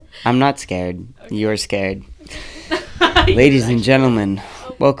I'm not scared. Okay. You're scared. Ladies and gentlemen,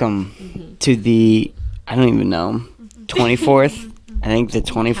 welcome to the, I don't even know, 24th? I think the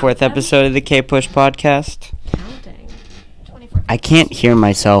 24th episode of the K-Push podcast. Counting. 24. I can't hear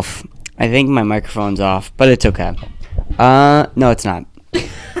myself. I think my microphone's off, but it's okay. No, it's not.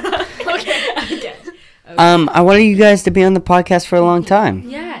 Okay. I wanted you guys to be on the podcast for a long time.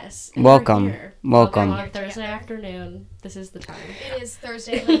 Yes. and Welcome. we're here. Welcome. On Thursday afternoon. This is the time. It is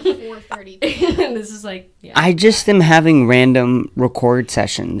Thursday, like 4:30 p.m. This is like, yeah. I just am having random record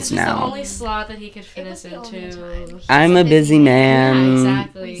sessions This is the now. only slot that he could fit us was the only into. time. I'm a busy man. Yeah,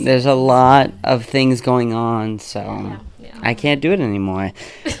 exactly. There's a lot of things going on, so Yeah. I can't do it anymore.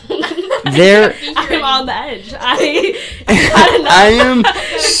 There, I'm on the edge. I am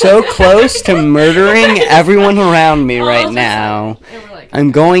so close to murdering everyone around me right now. And we're like,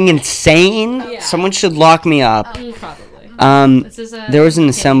 I'm going insane. Yeah. Someone should lock me up. probably. This is There was an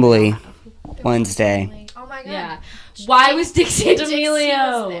assembly Wednesday. Oh my god. Yeah. Why was Dixie Dixie was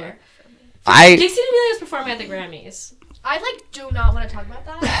D'Amelio? there. Dixie D'Amelio was performing at the Grammys. I do not want to talk about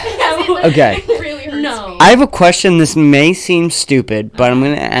that. Yeah, Okay. It really hurts No. me. I have a question. This may seem stupid, but I'm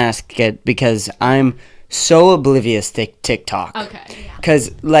going to ask it because I'm so oblivious to TikTok. Okay.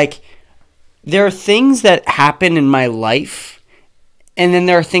 Because, there are things that happen in my life, and then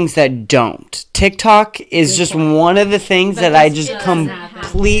there are things that don't. TikTok is just one of the things that I just doesn't happen.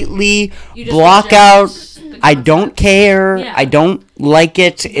 completely You just block reject out. the I concept. don't care. Yeah. I don't like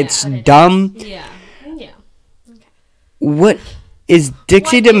it. It's but it dumb. Yeah. Yeah. What is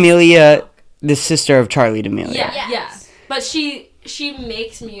Dixie What is D'Amelio, TikTok? the sister of Charlie D'Amelio? Yeah. Yes. Yeah. But she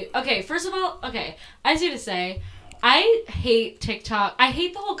makes me okay. First of all, okay, I just need to say, I hate TikTok. I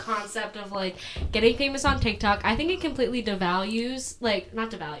hate the whole concept of getting famous on TikTok. I think it completely devalues, not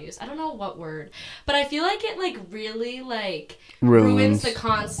devalues. I don't know what word, but I feel like it really ruins the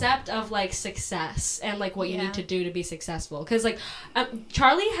concept of success and what you Yeah. need to do to be successful. Because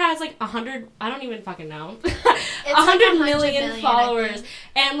Charlie has 100. I don't even fucking know. It's 100 100 million million, I followers, think.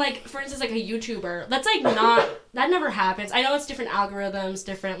 and for instance, a YouTuber. That's not that never happens. I know it's different algorithms,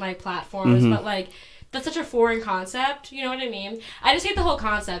 different platforms, Mhm. but that's such a foreign concept. You know what I mean? I just hate the whole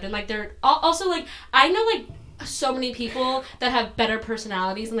concept, and they're also I know so many people that have better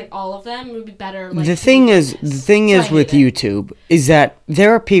personalities, and all of them would be better. The thing is I with hate it. YouTube is that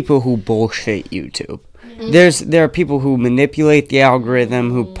there are people who bullshit YouTube. There are people who manipulate the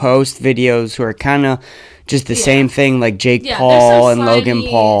algorithm, who post videos who are kind of just the Yeah. same thing, like Jake Yeah, Paul there's some and Logan slimy-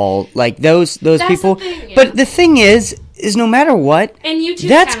 Paul, those That's people. the thing, yeah. But the thing is no matter what, And YouTube.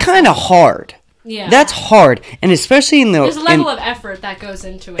 that's kind of hard. Yeah. That's hard, and especially in the There's a level of effort that goes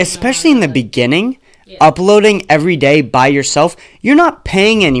into it. especially in the beginning. Yeah. Uploading every day by yourself, you're not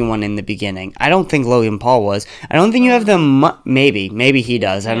paying anyone in the beginning. I don't think Logan Paul was. I don't think you have the maybe he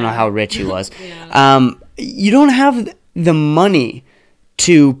does. I don't know Yeah. how rich he was. Yeah. You don't have the money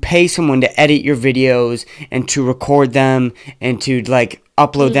to pay someone to edit your videos and to record them and to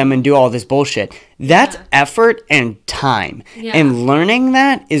upload them and do all this bullshit. That's Yeah. effort and time. Yeah. And learning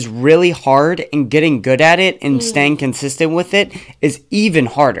that is really hard, and getting good at it and staying consistent with it is even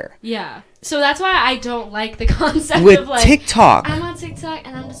harder. Yeah. So that's why I don't like the concept With of TikTok, I'm on TikTok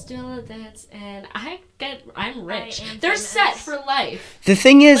and I'm just doing a little dance and I'm rich. I am They're famous. set for life. the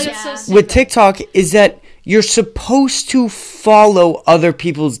thing is It's so Yeah. stupid. with TikTok is that you're supposed to follow other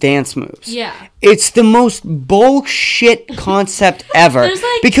people's dance moves. Yeah. It's the most bullshit concept ever. There's,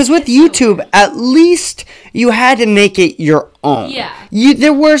 Because with it's so YouTube, weird. at least you had to make it your own. Yeah.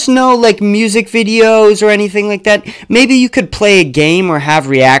 There was no music videos or anything like that. Maybe you could play a game or have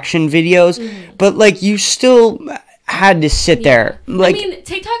reaction videos, but you still had to sit there. I mean,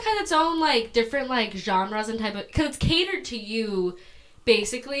 TikTok has its own different genres and type of, because it's catered to you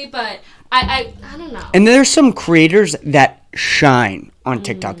basically, but I don't know. And there's some creators that shine on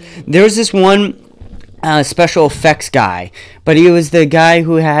TikTok. There's this one special effects guy, but he was the guy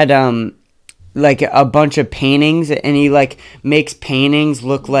who had a bunch of paintings, and he makes paintings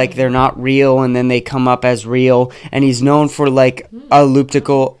look like they're not real, and then they come up as real. And he's known for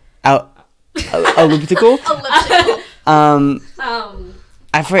elliptical. Elliptical.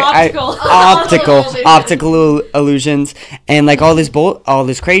 Optical illusions, and all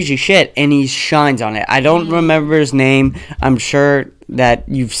this crazy shit, and he shines on it. I don't remember his name. I'm sure that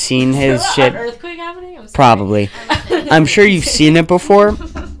you've seen his shit. An earthquake happening? I'm sorry. Probably. I'm sure you've seen it before.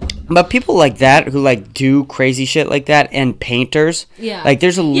 But people like that who do crazy shit like that, and painters, Yeah.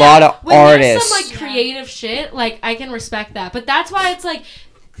 there's a lot of when artists. There's some creative shit, I can respect that. But that's why it's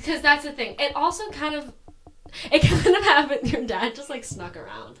because that's the thing. It also kind of happened. Your dad just snuck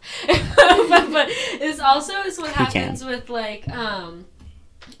around, but it's also is what happens with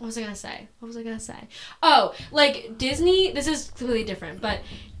what was I gonna say? Oh, like Disney, this is completely different, but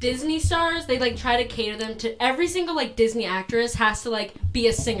Disney stars, they like try to cater them to every single like Disney actress has to like be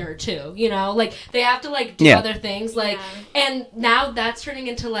a singer too, you know? Like they have to like do other things, like, and now that's turning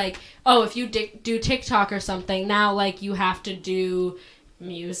into like, oh, if you do TikTok or something, now like you have to do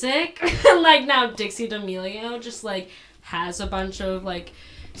music. Like now Dixie D'Amelio just like has a bunch of like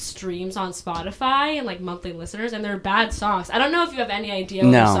streams on Spotify and like monthly listeners, and they're bad songs. I don't know if you have any idea what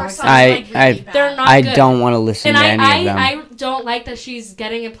No, songs like, they're not I good. don't want to listen to any of them. I don't like that she's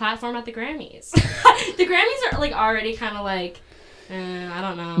getting a platform at the Grammys. The Grammys are like already kind of like I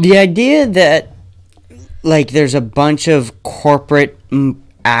don't know. The idea that like there's a bunch of corporate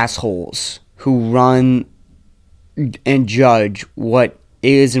assholes who run and judge what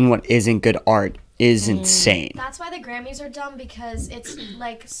is and what isn't good art is insane. That's why the Grammys are dumb, because it's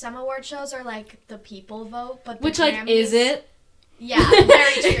like some award shows are like the people vote, but the Which Grammys, like is it? Yeah,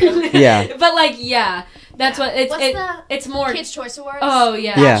 very true. Yeah. But like that's what it's What's the it's more Kids' Choice Awards? Oh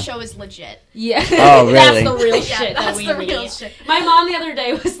yeah. Yeah. That show is legit. Yeah. Oh, really? That's the real Yeah, shit that's that we the need. real shit. My mom the other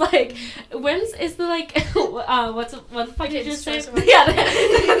day was like, "When's is the like what the fuck did you just say?" Choice Awards. Yeah,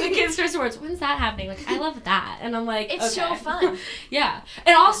 the Kids' Choice Awards. When's that happening? Like, I love that, and I'm like, It's okay. so fun. Yeah,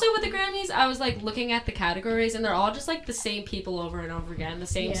 and also with the Grammys, I was like looking at the categories, and they're all just like the same people over and over again, the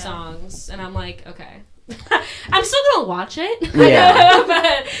same songs, and I'm like, okay. I'm still gonna watch it. Yeah.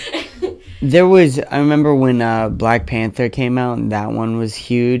 But There was, I remember when Black Panther came out, and that one was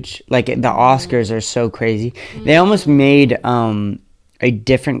huge. Like, the Oscars are so crazy. They almost made a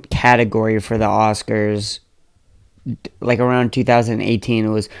different category for the Oscars, like around 2018. It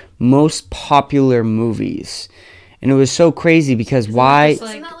was most popular movies. And it was so crazy because why... Just, like,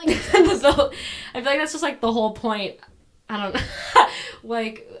 Isn't that like I feel like that's just like the whole point. I don't know.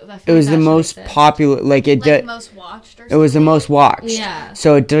 Like, I It feel was like the that should most exist. popular, like like most watched or something? it was the most watched. Yeah.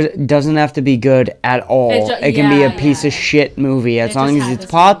 So it doesn't have to be good at all. It can be a piece of shit movie. As It long just as had it's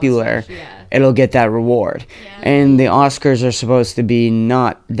this popular, message, yeah. it'll get that reward. Yeah. And the Oscars are supposed to be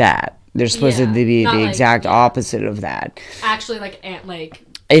not that. They're supposed to be not the like- exact opposite of that. Actually, like,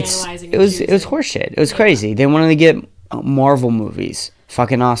 It's analyzing it was and choosing. horseshit. It was crazy. They wanted to get Marvel movies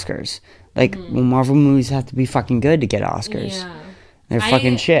fucking Oscars. Like, well, Marvel movies have to be fucking good to get Oscars. Yeah. They're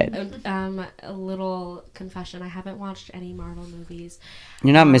fucking shit. A little confession: I haven't watched any Marvel movies.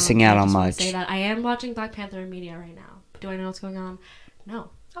 You're not missing out I on just wanna much. Say that I am watching Black Panther in media right now. Do I know what's going on? No.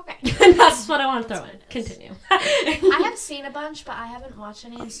 Okay. That's what I want to throw in. Continue. I have seen a bunch, but I haven't watched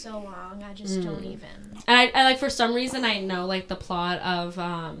any in so long. I just don't even. And I like, for some reason, I know like the plot of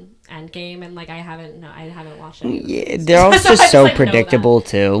Endgame, and like I haven't watched it. Yeah, they're all So I just just, so like, know predictable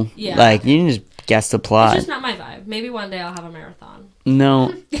too. Yeah. Like, you can just guess the It's plot. just not my vibe. Maybe one day I'll have a marathon.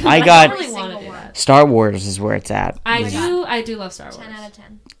 No, I don't got really want to Single do one. that. Star Wars is where it's at. I Like, do love Star Wars. 10 out of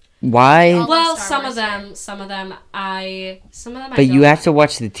 10. why? All Well, Star some Wars of them I But you don't have like. to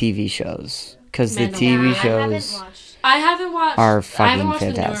watch the TV shows because the Mandalorian. TV I shows. haven't watched. I haven't watched. Are I fucking haven't watched the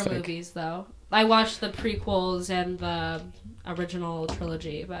fantastic. newer movies though. I watched the prequels and the original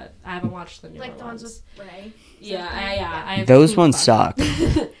trilogy, but I haven't watched the newer Like the ones with Ray. Yeah. I have Those Hulu ones Fun.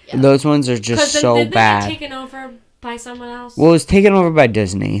 suck. Those ones are just so did they bad. get taken over by someone else? Well, it was taken over by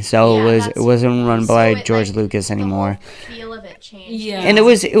Disney, so Yeah, it wasn't run So by it, George like, Lucas anymore. The whole feel of it changed. Yeah. And it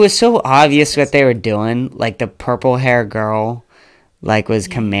was so obvious what they were doing. Like, the purple hair girl, like, was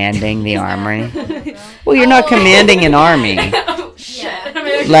commanding the army. Well, you're not commanding an army. Oh shit! Yeah. I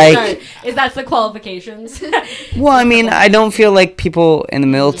mean, Like- sorry. Is that the qualifications? Well, I mean, I don't feel like people in the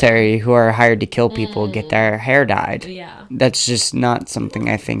military who are hired to kill people get their hair dyed. Yeah. That's just not something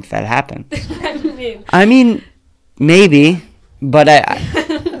I think that happens. mean, I mean, maybe, but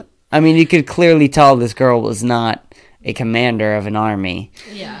I mean, you could clearly tell this girl was not a commander of an army.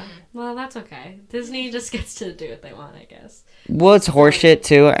 yeah. Well, that's okay. Disney just gets to do what they want, I guess. Well, it's horseshit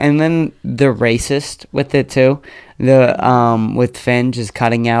too, and then they're racist with it too. With Finn just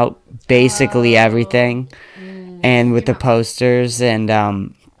cutting out basically everything, and with the posters and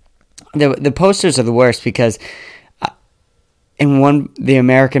the posters are the worst because in the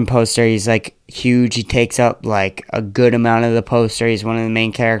American poster he's like huge. He takes up like a good amount of the poster. He's one of the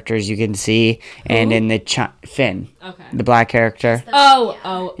main characters you can see, and in the Finn, Okay. the black character.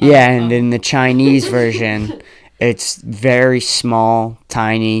 Yeah, and in the Chinese version, it's very small,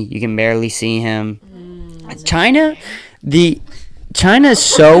 tiny. You can barely see him. China is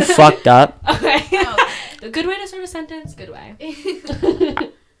so fucked up. Okay. A good way to start a sentence. Good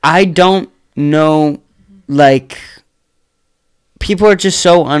way. I don't know, like, people are just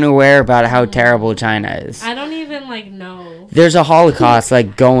so unaware about how terrible China is. I don't even know. There's a Holocaust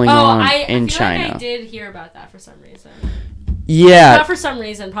like going on I in feel China. like I did hear about that for some reason. Yeah. Not for some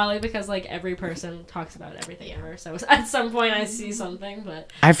reason, probably because like every person talks about everything ever. So at some point I see something,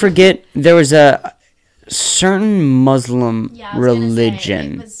 but I forget, there was a certain Muslim Yeah, I was gonna say,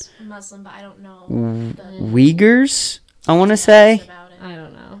 religion. it was Muslim, but I don't know the Uyghurs, I want to say. about it. I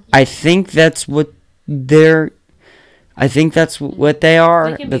don't know. I think that's what they're. I think that's what they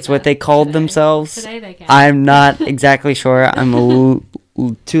are. They can be That's what that they called today. themselves. Today they can. I'm not exactly sure. I'm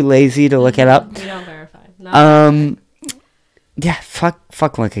too lazy to look it up. We don't verify. Not Yeah,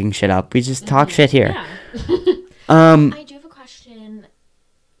 fuck looking shit up. We just talk shit here. Yeah. I do have a question.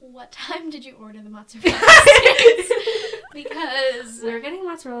 What time did you order the mozzarella sticks? Because We're getting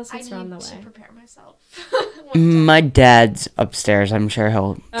mozzarella I sticks on need the to way. prepare myself. One My dad's upstairs. I'm sure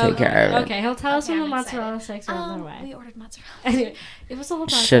he'll take care of it. Okay, he'll tell us Okay, when the I'm mozzarella excited. sticks are on their way. We ordered mozzarella. Anyway, it was a whole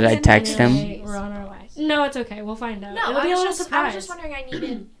process. Should I And text him? anyway, we're on our way. No, it's okay. We'll find out. No, It'll be a little I was surprise. just wondering. I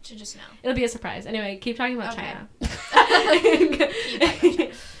needed to just know. It'll be a surprise. Anyway, keep talking about Okay.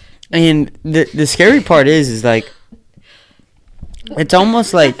 China. And the scary part is like, it's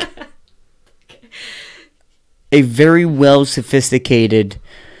almost like a very well sophisticated,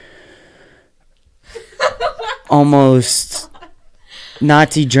 almost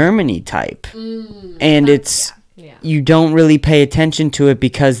Nazi Germany type. And it's, Yeah. you don't really pay attention to it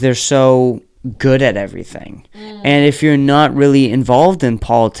because they're so good at everything. And if you're not really involved in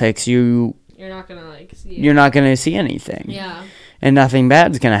politics, You're not gonna like see it. you're not going to see anything. Yeah. And nothing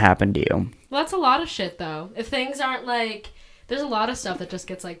bad's going to happen to you. Well, that's a lot of shit though. If things aren't like, there's a lot of stuff that just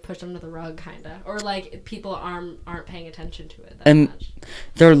gets like pushed under the rug, kinda, or like people aren't paying attention to it that And much.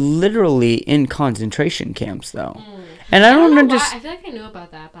 they're literally in concentration camps, though. And I I don't know understand. why. I feel like I knew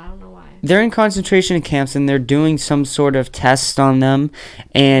about that, but I don't know why. They're in concentration camps and they're doing some sort of tests on them.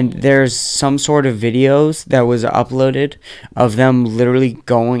 And there's some sort of videos that was uploaded of them literally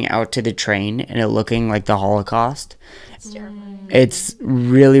going out to the train and it looking like the Holocaust. It's terrifying. It's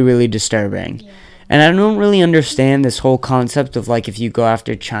really, really disturbing. Yeah. And I don't really understand this whole concept of like, if you go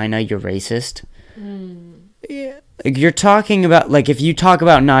after China, you're racist. Yeah. Like, you're talking about, like, if you talk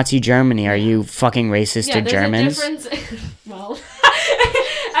about Nazi Germany, are you fucking racist to there's Germans? a difference. Well,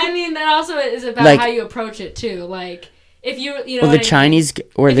 I mean, that also is about Like- how you approach it too. Like, if you know, Or what the I mean? Chinese,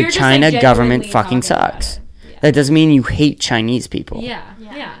 or If the you're just, China like, government genuinely fucking talking about sucks. it. Yeah. That doesn't mean you hate Chinese people. Yeah,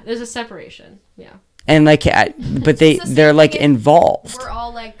 Yeah. yeah. There's a separation. Yeah. And like, but they're It's the same like thing if involved. We're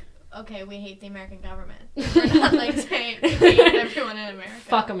all like, okay, we hate the American government. We're not like saying we hate everyone in America.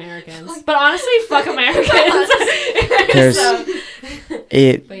 Fuck Americans. But honestly, fuck Americans. There's- So-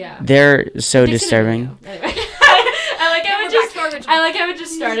 but yeah. They're so Dixie disturbing. D'Amelio. Anyway. I like how We're it just back to our original. I like how it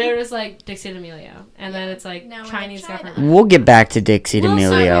just started. It was like Dixie D'Amelio, and then it's like Now we're like Chinese China. government. We'll get back to Dixie We'll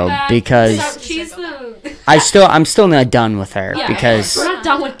circle D'Amelio back. because So she's the. I'm still not done with her Yeah, because we're not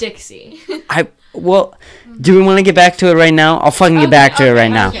done with Dixie. do we want to get back to it right now? I'll fucking get back to it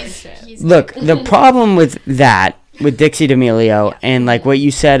right now. Okay, shit. Look, the problem with that, with Dixie D'Amelio, and like what you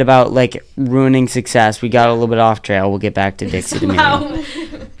said about like ruining success, we got a little bit off trail. We'll get back to Dixie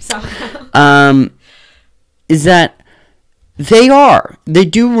D'Amelio. Somehow. Is that they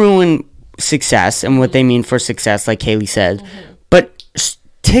do ruin success and what they mean for success, like Kaylee said. But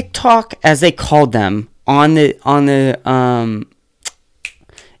TikTok, as they called them on the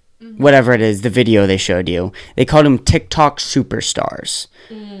whatever it is, the video they showed you, they called them TikTok superstars.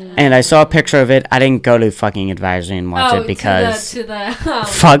 And I saw a picture of it. I didn't go to fucking advisory and watch it because to the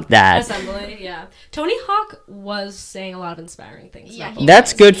fuck that. assembly, yeah. Tony Hawk was saying a lot of inspiring things. Yeah, about he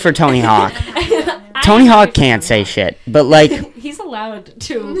That's was. good for Tony Hawk. I Tony am Hawk happy for can't Tony say Hawk. shit, but like He's allowed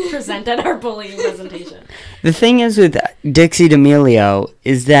to present at our bullying presentation. the thing is with Dixie D'Amelio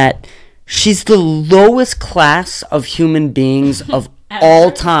is that she's the lowest class of human beings of all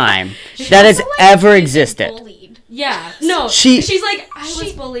Ever. time that has Also, like, ever being existed. bullied. Yeah, no, She's like I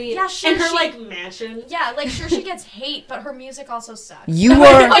was bullied yeah, sure, in her she- like mansion. Yeah, like sure she gets hate, but her music also sucks. You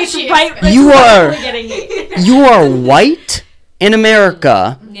Like, are she- You are- rightfully getting hate. you are white in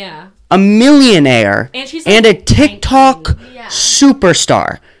America, Yeah, a millionaire, and she's and a like, TikTok 19. Yeah.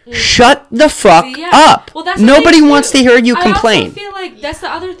 superstar. Shut the fuck Yeah. up. Well, that's the Nobody thing, wants too. to hear you I complain. also feel like that's the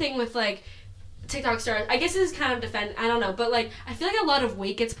other thing with like TikTok stars. I guess this is kind of defend. I don't know, but like I feel like a lot of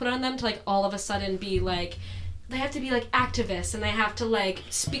weight gets put on them to like all of a sudden be like. They have to be like activists, and they have to like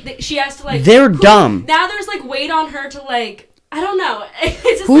speak. She has to like. They're dumb. Now there's like weight on her to like. I don't know. It's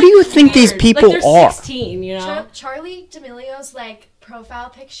just, Who do like, you think these weird. people like, they're are? 16, you know. Charlie D'Amelio's like profile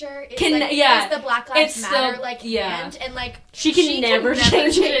picture is Can- like yeah, is the Black Lives it's Matter still- like yeah. hand, and like She can never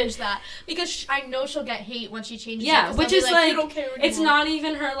change it. that because I know she'll get hate when she changes it. Yeah, 'cause which they'll is be like, you don't care it's anymore." not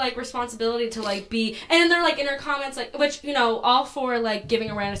even her like responsibility to like be, and then they're like in her comments like, which you know, all for like giving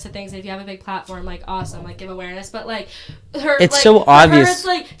awareness to things. And if you have a big platform, like awesome, like give awareness. But like her, It's like, so for obvious. Her, it's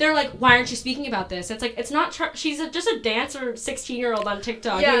like they're like, why aren't you speaking about this? It's like it's not. She's just a dancer, 16-year-old on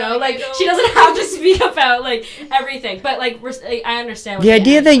TikTok. Yeah, you know, like I know. she doesn't have to speak about like everything. But like I understand. What The they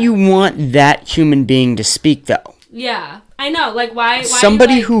idea have, that but- you want that human being to speak, though. Yeah, I know. Like why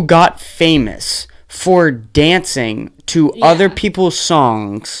Somebody like, who got famous for dancing to Yeah. other people's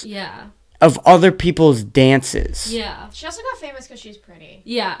songs Yeah. of other people's dances. Yeah. She also got famous because she's pretty.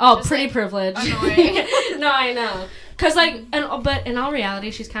 Yeah. Oh, Just, pretty like, privilege. annoying. No, I know. Cause like, but in all reality,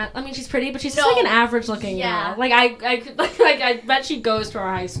 she's kind of. I mean, she's pretty, but she's just No. like an average-looking Yeah. girl. Like I bet she goes to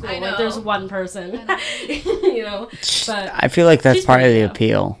our high school. I Like know. there's one person, I you know, but I feel like that's She's part of pretty, the though.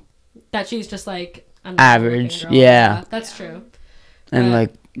 appeal. that she's just like a Average, normal-looking girl. yeah. That's true. And But-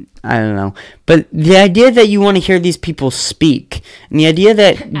 like, I don't know. But the idea that you want to hear these people speak, and the idea At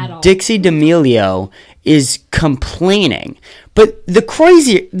all. that Dixie D'Amelio is complaining. But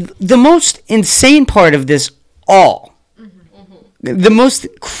the most insane part of this all, the most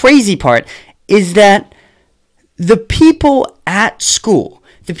crazy part is that the people at school,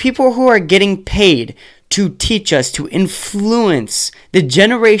 the people who are getting paid to teach us, to influence the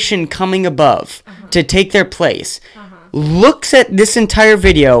generation coming above to take their place, looks at this entire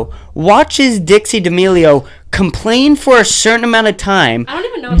video, watches Dixie D'Amelio complain for a certain amount of time. I don't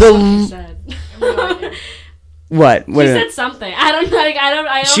even know what The the fuck l- she said. What? She What? said something. I don't like. I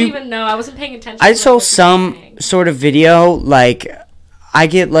don't She- even know. I wasn't paying attention. I to saw what she was some saying. sort of video, like, I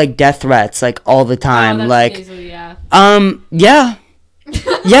get, like, death threats, like, all the Oh, time. that's Like, easily, yeah. yeah. Yeah.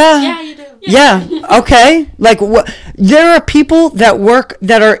 Yeah, you do. Yeah, okay. Like, what? There are people that work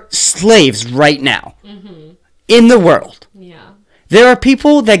that are slaves right now in the world. Yeah. There are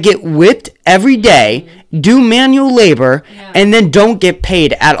people that get whipped every day, do manual labor, Yeah. and then don't get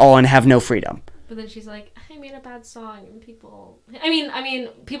paid at all and have no freedom. But then she's like, I made a bad song, and people. I mean,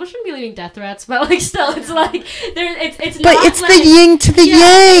 people shouldn't be leaving death threats, but like, still, it's like it's. But not it's like, the yin to the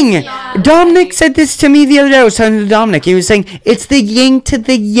yang. not Dominic like- said this to me the other day. I was talking to Dominic. He was saying it's the yin to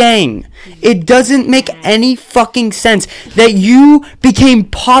the yang. It doesn't make any fucking sense that you became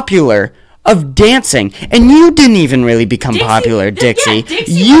popular of dancing and you didn't even really become Dixie- popular, yeah, Dixie.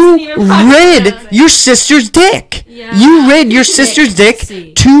 Dixie You wasn't even popular rid dancing. your sister's dick. Yeah. You rid your sister's dick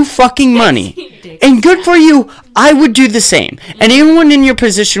Dixie. to fucking money. Dixie. And good for you. I would do the same. And anyone in your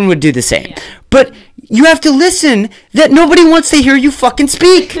position would do the same. Yeah. But you have to listen that nobody wants to hear you fucking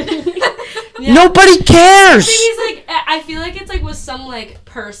speak. Nobody cares. The thing is, like, I feel like it's like with some like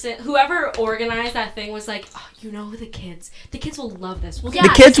person, whoever organized that thing was like, oh, you know, the kids will love this. We'll Yeah. The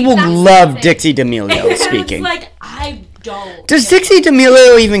kids will That's the love thing. Dixie D'Amelio It's speaking. like I don't. Does give a Dixie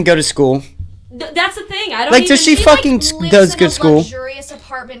D'Amelio even go to school? That's the thing. I don't Like, even, does she She, fucking lives does in good a school? luxurious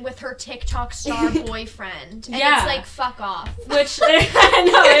apartment with her TikTok star boyfriend, and Yeah. it's like fuck off. Which I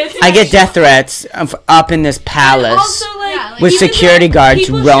know it's. I get death threats up in this And palace. also, like, Yeah, like- With even security though guards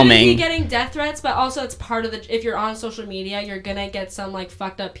people roaming. shouldn't be getting death threats, but also it's part of the. If you're on social media, you're gonna get some like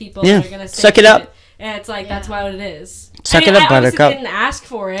fucked up people Yeah. that are gonna say Suck it up. shit, and it's like that's Yeah. what it is. Suck I mean, it up, I obviously buttercup. didn't ask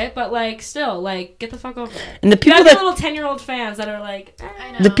for it, but like still, like get the fuck over it. And the You people have the that little 10-year-old fans that are like,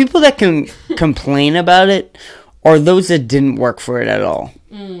 I know. the people that can complain about it are those that didn't work for it at all.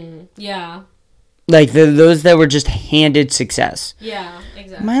 yeah, Like those that were just handed success. yeah,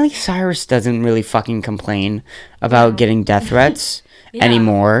 exactly. Miley Cyrus doesn't really fucking complain about getting death threats Yeah.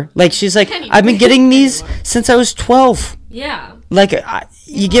 anymore. Like she's like, I've been getting these since I was 12. Yeah. Like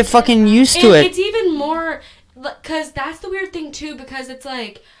you get fucking used to And it. it's even more, because that's the weird thing too, because it's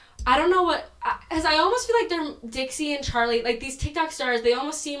like, I don't know what, as I almost feel like they're Dixie and Charlie, like these TikTok stars, they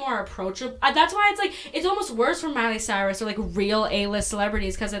almost seem more approachable. That's why it's like, it's almost worse for Miley Cyrus or like real A-list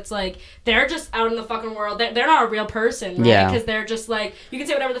celebrities, because it's like, they're just out in the fucking world. They're not a real person, right? Yeah. Because they're just like, you can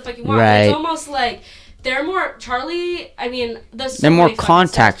say whatever the fuck you want. Right. It's almost like, they're more, Charlie, I mean, They're more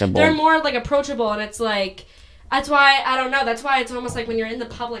contactable. They're more like approachable, and it's like, that's why, I don't know, that's why it's almost like when you're in the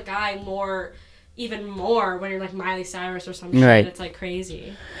public eye even more when you're like Miley Cyrus or some shit, Right. it's like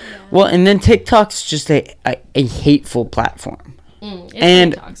crazy. Well, and then TikTok's just a hateful platform. It's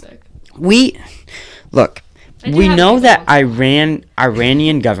And- really toxic. We I do we have know people that on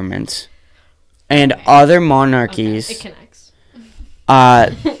Iranian governments and Okay. other Okay, monarchies it connects.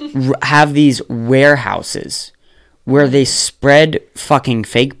 have these warehouses where they spread fucking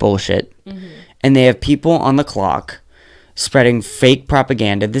fake bullshit, and they have people on the clock spreading fake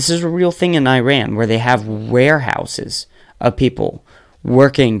propaganda. This is a real thing in Iran where they have warehouses of people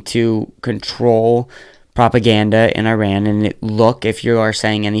working to control propaganda in Iran and look if you are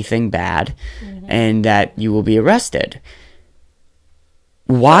saying anything bad and that you will be arrested.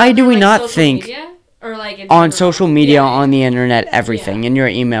 Why do we Like, not social think media? Or like in on general? social media, Yeah. on the internet, everything, in your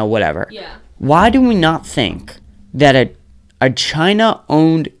email, whatever? Yeah. Why do we not think that a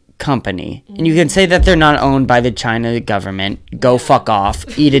China-owned company, and you can say that they're not owned by the China government, go fuck off,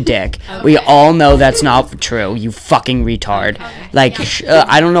 eat a dick. We all know that's not true, you fucking retard. Like,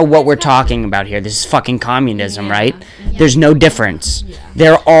 I don't know what we're talking about here. This is fucking communism, right? There's no difference.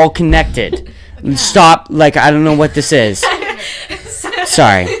 They're all connected. Stop, like, I don't know what this is.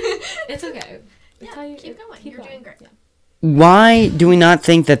 Sorry. It's okay. It's how you, Keep going. You're doing great. Why do we not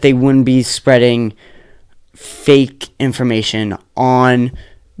think that they wouldn't be spreading fake information on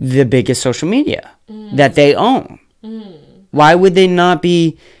the biggest social media that they own? Why would they not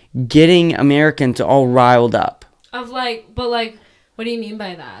be getting Americans all riled up? Of like, but like, what do you mean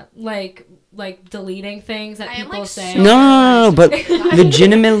by that? Like deleting things that I am, people like, say. so- No, but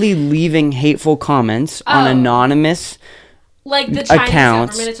legitimately leaving hateful comments on Oh. anonymous. Like the Chinese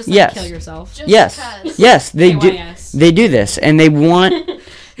accounts. government, it's just like Yes. kill yourself. Just Yes, because. yes, they do. KYS. They do this, and they want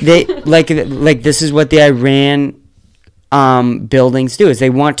they like this is what the Iran buildings do, is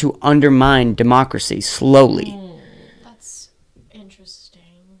they want to undermine democracy slowly. That's interesting.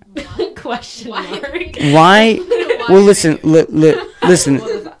 What? Question Why? mark. Why? Well, listen, listen.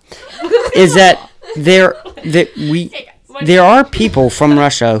 Is that there are people from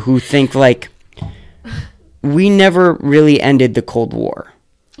Russia who think like we never really ended the Cold War.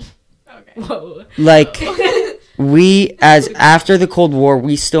 Okay. Whoa. Like we, as after the Cold War,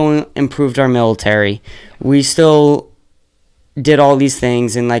 we still improved our military. We still did all these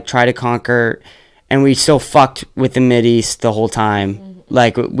things and like try to conquer, and we still fucked with the Mideast the whole time.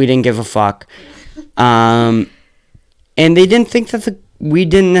 Like we didn't give a fuck. And they didn't think that we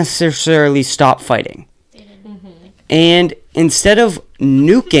didn't necessarily stop fighting. They didn't. And instead of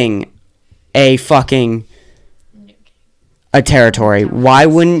nuking a fucking a territory, why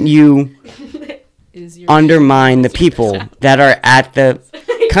wouldn't you Is your undermine the people that are at the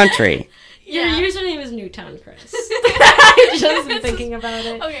country? Your Yeah. username is Newtown, Chris. I've just been thinking about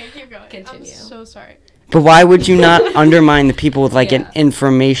it. Okay, keep going. Continue. I'm so sorry. But why would you not undermine the people with like an Yeah.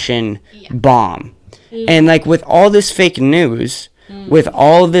 information Yeah. bomb? And like with all this fake news, with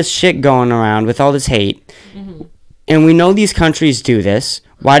all this shit going around, with all this hate, and we know these countries do this,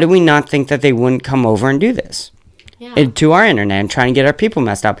 why do we not think that they wouldn't come over and do this? Yeah. To our internet and try and get our people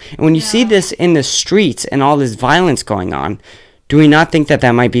messed up. And when you see this in the streets and all this violence going on, do we not think that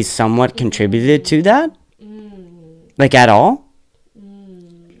that might be somewhat contributed to that? Like at all?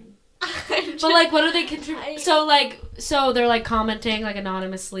 But like, what are they contributing? So they're like commenting like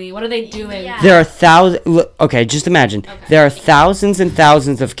anonymously. What are they doing? Yeah. There are thousands. Okay, just imagine. There are thousands and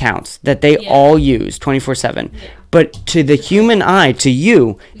thousands of accounts that they Yeah. all use 24/7. But to the human eye, to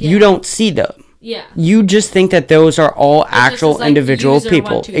you, you Yeah. don't see them. Yeah. You just think that those are all just actual as, like, individual user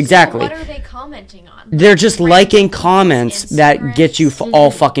people. 127. Exactly. What are they commenting on? They're just Random liking people's comments that get you Instagrams? all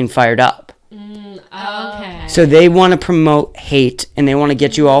fucking fired up. Okay. So they want to promote hate and they want to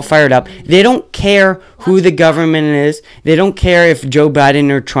get you all fired up. They don't care who the government is. They don't care if Joe Biden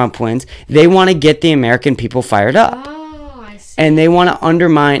or Trump wins. They want to get the American people fired up. Oh, I see. And they want to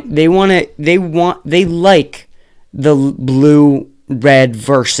undermine, they like the blue red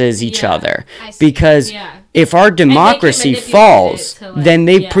versus each Yeah, other. I see. Because Yeah. if our democracy manipulate it falls, to, like, then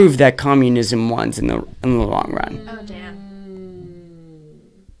they yeah. prove that communism wins in the long run. Oh damn.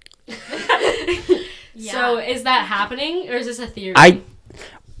 So is that happening or is this a theory?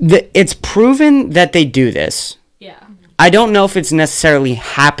 It's proven that they do this. yeah. I don't know if it's necessarily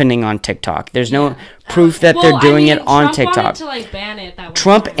happening on TikTok. There's no proof that Well, they're doing I mean, it on Trump TikTok. wanted to like ban it that one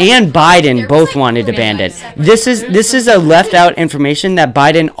Trump time. and Biden There was, both like, wanted to three ban it. separate- This is a left out information that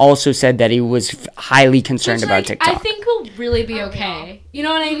Biden also said that he was highly concerned Which, about like, TikTok. I think we'll really be Oh, okay. You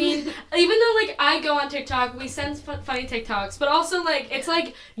know what I mean? Even though like I go on TikTok, we send funny TikToks, but also like it's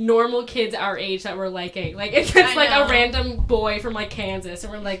like normal kids our age that we're liking. Like it's I like know. a random boy from like Kansas,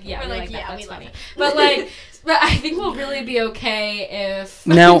 and we're like, yeah, We're we like, like that. yeah, That's we love funny. it. But like, but I think we'll really be okay if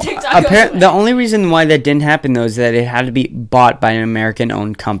Now, TikTok goes away. the only reason why that didn't happen though is that it had to be bought by an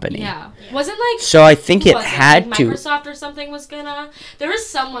American-owned company. yeah, wasn't like So I think who it was had Like to. Microsoft or something was gonna. There was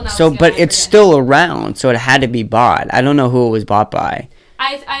someone that. So, was gonna, but I it's forget. still around, so it had to be bought. I don't know who it was bought by.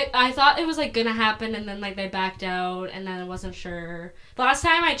 I thought it was like gonna happen and then like they backed out and then I wasn't sure. The last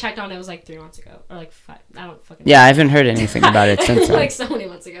time I checked on it was like 3 months ago or like 5. I don't fucking. Yeah, I haven't heard anything about it since then. like so many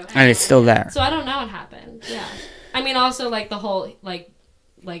months ago. And it's still there. So I don't know what happened. Yeah. I mean, also like the whole like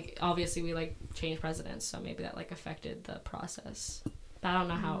obviously we like changed presidents, so maybe that like affected the process. But I don't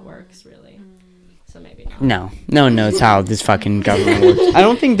know how it works really. So maybe not. No one knows how this fucking government works. I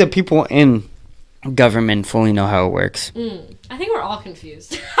don't think the people in government fully know how it works. I think we're all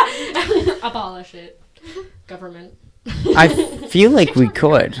confused. Abolish it. Government. I feel like we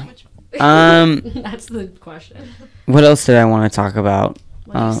could. That's the question. What else did I want to talk about?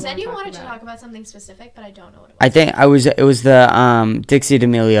 You said you wanted to talk about something specific, but I don't know what it was. I think it was the Dixie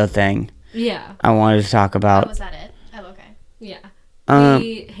D'Amelio thing. Yeah. I wanted to talk Oh, about. was that it? Oh, okay. Yeah. Um,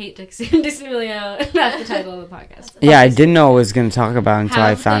 We hate Dixie D'Amelio. That's the title of the podcast. Yeah, I didn't know what I was going to talk about until I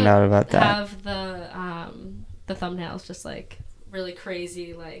Have found the- out about that. Have the thumbnails just like really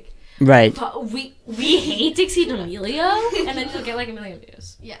crazy, like Right. we hate Dixie D'Amelio, and then you'll get like 1 million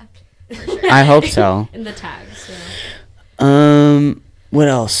views Yeah, for sure. I hope so. in the tags. Yeah. What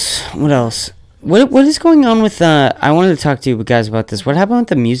else? What is going on with I wanted to talk to you guys about this. What happened with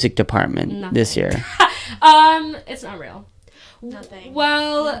the music department this year? It's not real. Nothing.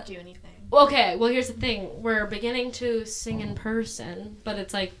 Well, We don't do anything. okay. Well, here's the thing: we're beginning to sing in person, but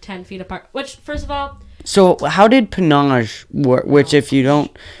it's like 10 feet apart. Which, first of all, So, how did Panache work? Which, if you don't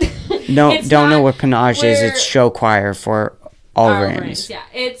It's know not- what Panache is, we're- it's show choir for all our range. range, yeah,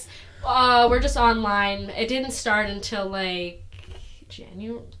 it's we're just online. It didn't start until like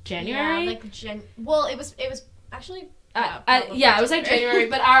January. Yeah, like well, it was actually. Probably It was like January,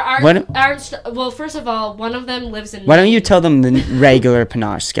 but our well, first of all, one of them lives in. Why don't you tell them the regular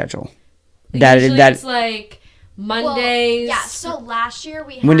Panache schedule? Usually it's like Mondays. Well, yeah. So last year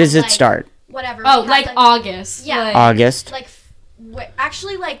we. When had, does it like, start? Whatever. Oh, we like had, August. Yeah. Like, August. Like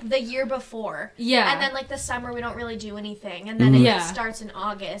actually like the year before. Yeah. And then like the summer we don't really do anything, and then it Yeah. starts in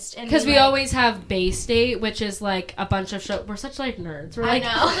August. And Because we like, always have Bay State, which is like a bunch of show. We're such like nerds. We're I like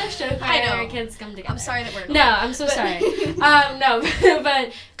know. all the show I choir know. kids come together. I'm sorry that we're No, I'm so sorry. No,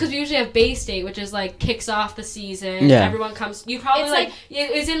 but because we usually have Bay State, which is like kicks off the season. Yeah. Everyone comes. You probably It's like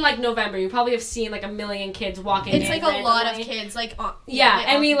it's in like November. You probably have seen like 1 million kids walking. It's in like a lot of randomly. kids, like Yeah,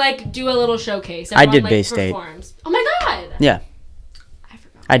 and we like do a little showcase. I did Everyone, like, Bay State. performs. Oh my god. Yeah. I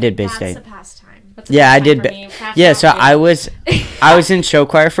forgot. I did Bay That's State. a pastime. That's a Yeah, I pastime did. for me. Pastime Yeah, so for me. I was in show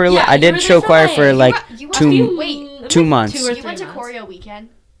choir for. Yeah, I you did were show there for, choir like- for like You went two. to- wait, 2 months. 2 or 3 You went to months. choreo weekend.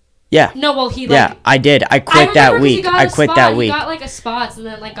 Yeah. No, well he like. Yeah, I did. I quit I that remember 'cause he week. got I a quit spot. that He week. got like a spots and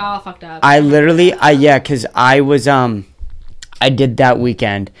then like got all fucked up. I literally, cause I was, I did that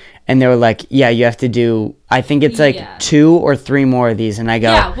weekend and they were like, yeah, you have to do, I think it's like Yeah. 2 or 3 more of these. And I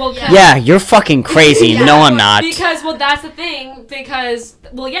go, Yeah, well, yeah, you're fucking crazy. Yeah. No, I'm not. Because well, that's the thing. Because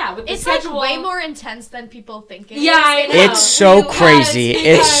well, yeah, with the It's schedule, like way more intense than people think it is. Yeah, I know. It's so Because- crazy. It's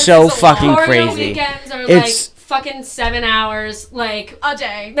because so it's a fucking lot. choreo crazy. weekends are It's- like fucking 7 hours, like A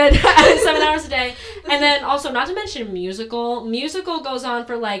day. then 7 hours a day, and then also not to mention musical. Musical goes on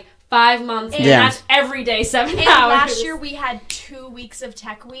for like 5 months, and Yeah. that's every day 7 And hours. last year we had 2 weeks of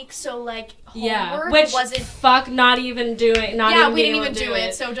tech week, so like yeah, homework which wasn't. fuck, not even doing, not Yeah, even we being didn't able even to do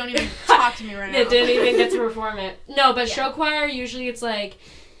it, so don't even talk to me right now. It didn't even get to perform it. No, but Yeah. show choir usually it's like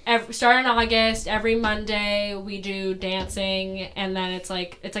start in August. Every Monday we do dancing, and then it's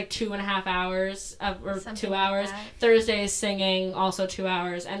like 2.5 hours or Something 2 like hours. that. Thursday is singing, also 2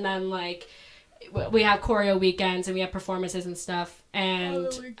 hours, and then like we have choreo weekends and we have performances and stuff. And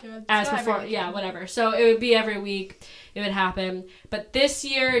as before, yeah, whatever. So it would be every week. It would happen, but this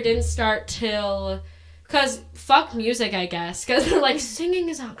year it didn't start till. Because fuck music, I guess. Because they're like, singing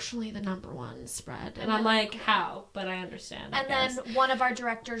is actually the #1 spread. And I'm like, how? But I understand. And then one of our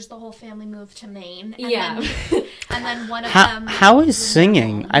directors, the whole family moved to Maine. And yeah. Then, and then one of How, them. how is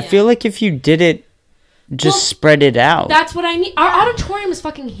singing? I Yeah. feel like if you did it, just Well, spread it out. That's what I mean. Our auditorium is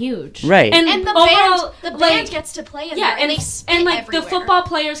fucking huge. Right. And the overall, band like, gets to play in yeah, there, and and they spit and like everywhere. the football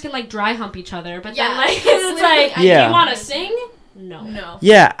players can like dry hump each other, but Yeah, then like it's it's like, literally Yeah. you want to sing? No. No.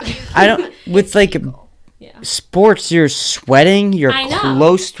 yeah, I don't. With like Yeah. sports, you're sweating. You're I know.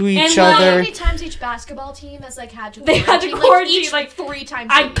 close to each And, like, How other. many times each basketball team has like had to They had to quarantine? quarantine, each like, 3 times.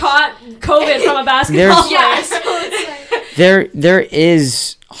 I each. caught COVID from a basketball There's- player. Yeah, so it's like, There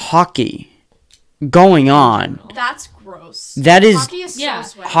is hockey going on. that's gross. That is Hockey is Yeah.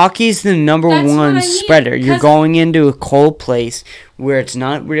 so sweaty. hockey's the number That's what I one mean, spreader. You're 'cause- going into a cold place where it's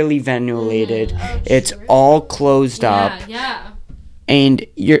not really ventilated. It's true. all closed up, Yeah. and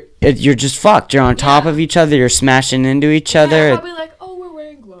you're just fucked. You're on top Yeah. of each other. You're smashing into each They're other, probably like, oh, we're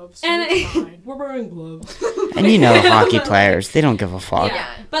wearing gloves. So And it's fine. we're wearing gloves. and you know hockey players. They don't give a fuck. Yeah.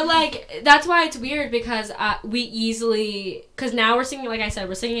 But like that's why it's weird because we easily because now we're singing like I said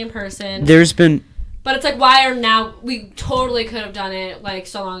we're singing in person. There's been But it's like why are now we totally could have done it like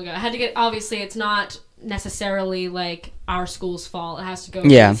so long ago. I had to get obviously it's not necessarily like our school's fault. It has to go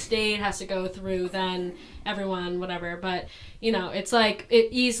Yeah. through the state, has to go through then everyone, whatever. But you know, it's like it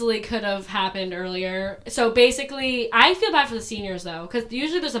easily could have happened earlier. So basically, I feel bad for the seniors though, because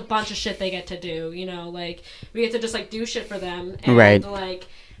usually there's a bunch of shit they get to do. You know, like we get to just like do shit for them, and Right. like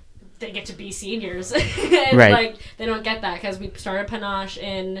they get to be seniors, and Right. like they don't get that because we started Panache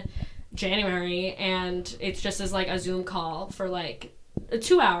in January, and it's just as like a Zoom call for like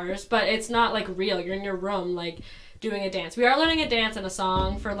 2 hours, but it's not like real. You're in your room like doing a dance. We are learning a dance and a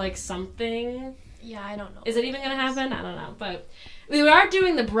song for like something. Yeah, I don't know. Is it even gonna happen? I don't know, but we are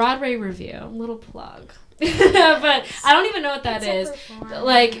doing the Broadway review. Little plug. But I don't even know what that is.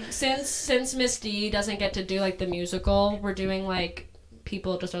 Like since Miss D doesn't get to do like the musical, we're doing like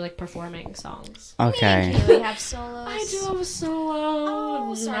people just are like performing songs. Okay. We have solos. I do have a solo.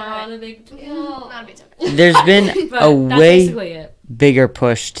 Oh, sorry. Not a big deal. Not a big deal. There's been But a that's way basically it. bigger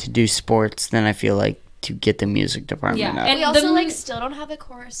push to do sports than I feel like to get the music department Yeah, up. and We also the- like still don't have a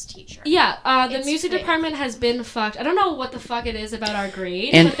chorus teacher. Yeah, the It's music fair. department has been fucked. I don't know what the fuck it is about our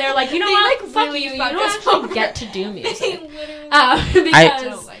grade, And- but they're like, you know They, what? like, Fuck really you. You fucked don't us actually over. get to do music. Literally. Because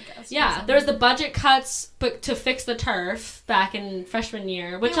don't like us for yeah, some there was the reason. budget cuts, but to fix the turf back in freshman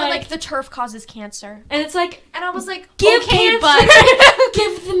year, which They were like, the turf causes cancer, and it's like and I was like, give okay, cancer, but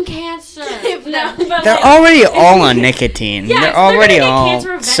give them cancer. Give No, them- but, They're like, already all on nicotine. yeah, they're gonna already get all cancer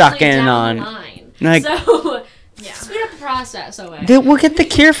eventually sucking down the on. line. Like- So yeah. speed up the process away. We'll get the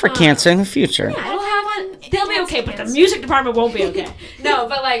cure for cancer in the future. Yeah, they'll be okay, but the Cancer. music department won't be okay. No,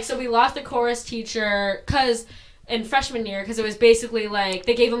 but like, so we lost the chorus teacher because in freshman year, because it was basically like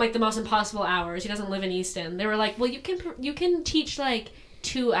they gave him like the most impossible hours. He doesn't live in Easton. They were like, well, you can teach like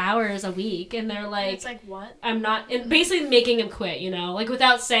 2 hours a week, and they're And like, it's like what? I'm not, and basically making him quit, you know, like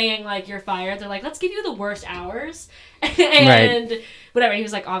without saying like you're fired. They're like, let's give you the worst hours, and whatever. He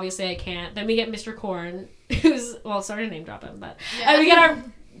was like, obviously I can't. Then we get Mr. Korn, who's sorry to name drop him, but we get our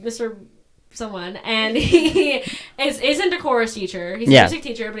Mr. Someone, and he isn't a chorus teacher. He's a music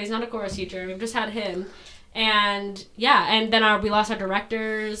teacher, but he's not a chorus teacher. We've just had him, and yeah, and then we lost our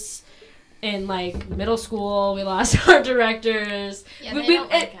directors. In like middle school, we lost our directors. Yeah, they don't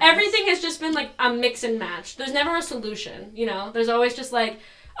like us. Everything has just been like a mix and match. There's never a solution, you know. There's always just like,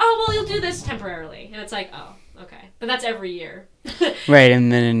 oh well, you'll do this temporarily, and it's like, oh okay, but that's every year. Right,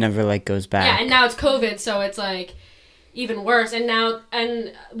 and then it never like goes back. Yeah, and now it's COVID, so it's like even worse.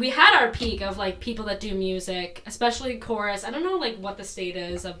 And we had our peak of like people that do music, especially chorus. I don't know like what the state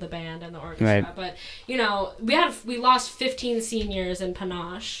is of the band and the orchestra, Right. but you know, we lost 15 seniors in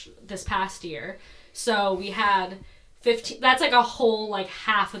Panache this past year. So we had 15, that's like a whole like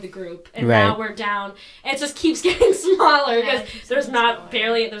half of the group, and Right. now we're down. It just keeps getting smaller Yeah, because it keeps there's getting not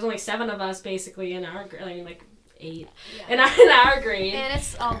smaller. there's only 7 of us basically in our I mean like 8 Yeah. in our grade. And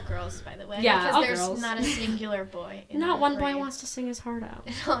it's all girls, by the way. Yeah, because all there's girls. not a singular boy. In Not our one boy grade. wants to sing his heart out.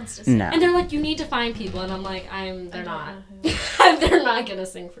 Wants to No. And they're like, you need to find people, and I'm like, they're don't not. know who. They're not gonna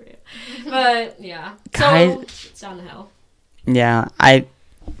sing for you. But yeah, so Guys- it's down the hill. Yeah,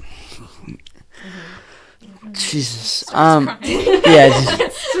 Jesus. Yeah, just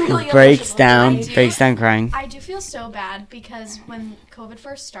It's really breaks emotional. down, I do. breaks down crying. I do feel so bad because when COVID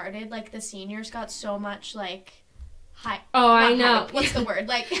first started, like the seniors got so much like high. Oh, I not know. hype, what's the word?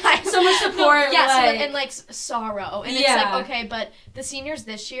 Like So much support, Yeah, like- and like sorrow, and Yeah. it's like okay, but the seniors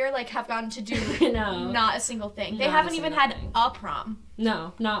this year like have gotten to do No. not a single thing. They Not a haven't even single had thing. a prom,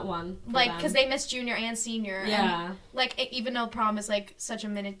 No, not one. for like them. because they missed junior and senior. And, Yeah. like even though prom is like such a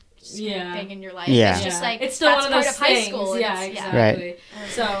minute Yeah. thing in your life, Yeah. it's just like it's still that's one of those part of things. high school. and Yeah, it's- exactly.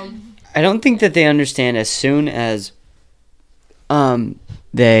 So I don't think that they understand as soon as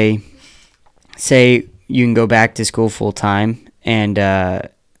they say you can go back to school full time and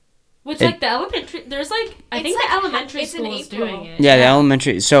which It- like the elementary, there's like I It's think like the elementary it's in school is April. doing it. yeah, the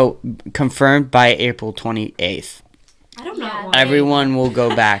elementary, so confirmed by April 28th. I don't know. Yeah. why. Everyone will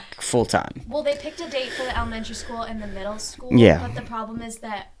go back full time. Well, they picked a date for the elementary school and the middle school. Yeah. But the problem is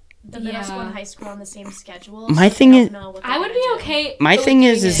that the middle school and Yeah. high school are on the same schedule. My so thing they is- don't know what I they're would gonna be do. okay. My with thing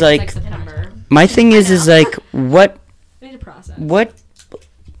doing is it like- September. My thing is like what We need to process.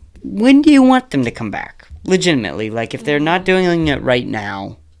 when do you want them to come back? Legitimately, like if they're not doing it right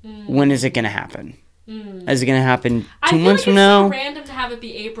now, when is it gonna happen? Is it gonna happen I 2 feel months like from it's now? so random to have it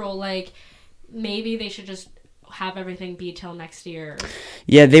be April. Like maybe they should just have everything be till next year.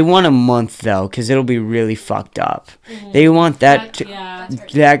 Yeah, they want a month though, because it'll be really fucked up. They want Yeah.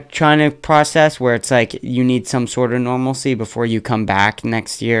 that trying to process where it's like you need some sort of normalcy before you come back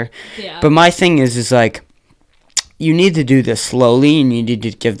next year. Yeah. But my thing is like you need to do this slowly, and you need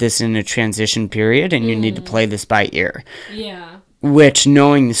to give this in a transition period, and you need to play this by ear. Yeah. which,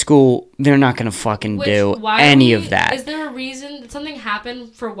 knowing the school, they're not going to fucking do any of that. Is there a reason? Did something happen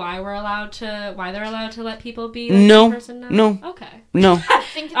for why they're allowed to let people be like, No. this person now? No. Okay. No. I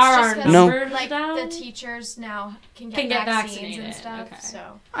think it's Are just our 'cause, numbers like down? the teachers now can Can get get vaccines and vaccinated, stuff. okay.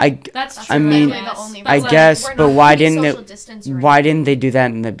 So That's that's true. I mean, literally the only I reason. guess, We're but not why doing didn't social it? distance or Why anything. didn't they do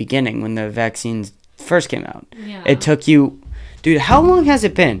that in the beginning when the vaccines first came out? Yeah. It took you, dude. How long has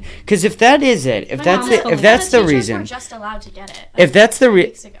it been? Because if that is it, if My that's mom's it, full if of that's the the teachers reason, were just allowed to get it. if that's the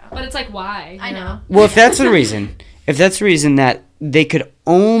weeks ago. But it's like, why? I you know. well, if that's the reason, if that's the reason that they could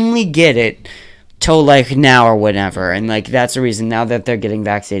only get it till like now or whatever, and like that's the reason now that they're getting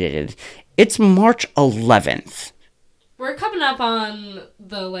vaccinated. It's March 11th. We're coming up on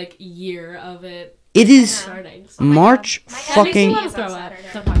the like year of it It is starting. So March My God. that makes me fucking. want to Is throw on up. Saturday.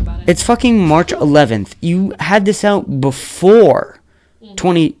 Don't talk about it. It's fucking March 11th. You had this out before Mm-hmm.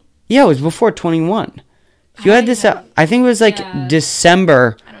 20. Yeah, it was before 21. You had this out. I think it was like Yeah.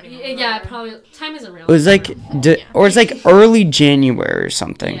 December. I don't even Yeah, remember. probably. Time isn't real. It was like, or it's like early January or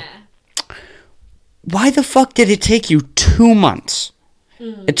something. Yeah. Why the fuck did it take you 2 months?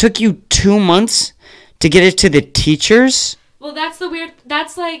 Mm. It took you 2 months to get it to the teachers? Well, that's the weird.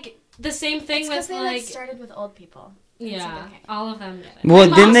 That's like the same thing It's because with they like. started with old people. Yeah, okay. all of them get it. Well,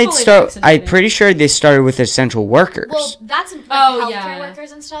 My then mom's they'd fully start. I'm vaccinated. pretty sure they started with essential workers. Well, that's like Oh, healthcare yeah.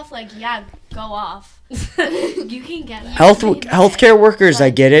 workers and stuff. Like, yeah, go off. You can get it. Healthcare workers, I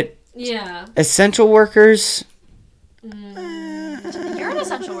get it. Yeah. Essential workers, Mm. You're an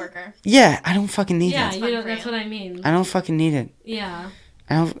essential worker. yeah, I don't fucking need Yeah, it. you fun know, for that's you. what I mean. I don't fucking need it. Yeah.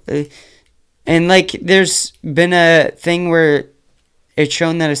 I don't. And like, there's been a thing where it's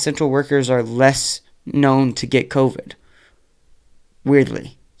shown that essential workers are less known to get COVID.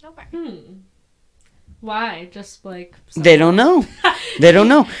 Weirdly, Okay. Why? Just like. they don't know. They don't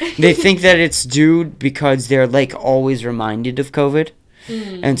know. They think that it's due because they're like always reminded of COVID,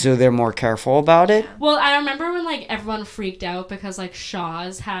 and so they're more careful about it. Well, I remember when like everyone freaked out because like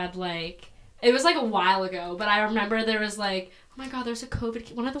Shaw's had like it was like a while ago, but I remember there was like, oh my god, there's a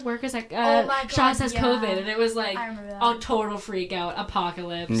COVID. One of the workers at Oh my God, Shaw's has yeah. COVID, and it was like I remember that. a total freak out,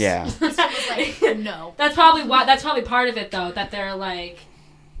 apocalypse. Yeah. This one was like, no. That's probably why. That's probably part of it though, that they're like,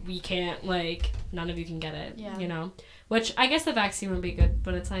 we can't like none of you can get it. Yeah. You know. Which I guess the vaccine would be good,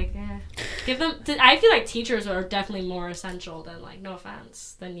 but it's like, give them. I feel like teachers are definitely more essential than like, no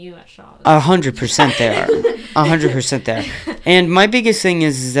offense, than you at Shaw's. 100% they are. 100% they are. And my biggest thing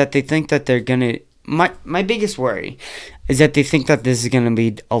is that they think that they're gonna. My biggest worry is that they think that this is gonna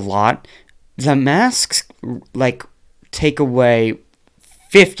be a lot. The masks like take away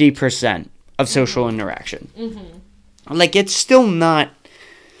 50% of social interaction. Mm-hmm. Like, it's still not.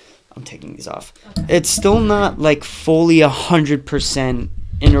 I'm taking these off. It's still not like fully 100%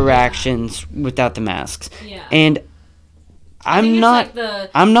 interactions without the masks. Yeah. And I think I'm it's, not. like, the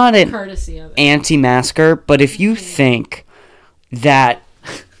I'm not an courtesy of it. anti-masker, but if you think that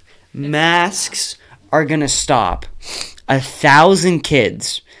masks are gonna stop 1,000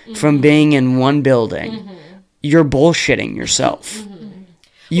 kids from being in one building, you're bullshitting yourself.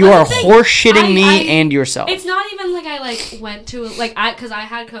 You Well, are the thing- horseshitting me I- and yourself. It's not even like I like went to like because I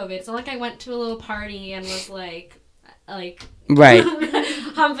had COVID. It's not like I went to a little party and was like Right.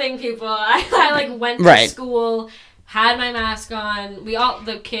 humping people. I like went to Right. school, had my mask on.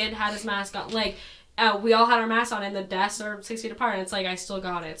 The kid had his mask on. Like we all had our masks on, and the desks are 6 feet apart. And it's like I still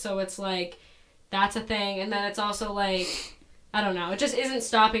got it. So it's like that's a thing. And then it's also like, I don't know. It just isn't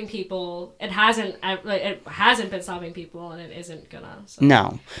stopping people. It hasn't been stopping people, and it isn't gonna. So.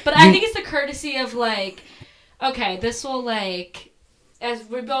 No. But I think it's the courtesy of like, okay, this will like, as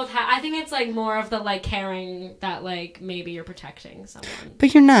we both have. I think it's like more of the like caring that like maybe you're protecting someone.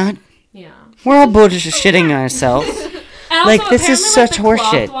 But you're not. Yeah. We're all bullshitting ourselves. And also, Like, this is apparently, such like, the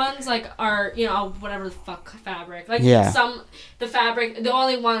horseshit. cloth ones like are whatever the fuck fabric. Like Yeah. the fabric. The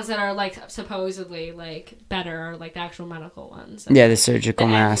only ones that are like supposedly like better are like the actual medical ones. Yeah, the surgical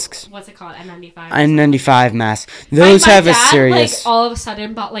masks. What's it called? N95. N95 masks. Those My have a dad, serious. like all of a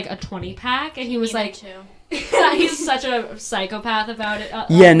sudden bought like a 20 pack, and he was like, too. he's such a psychopath about it.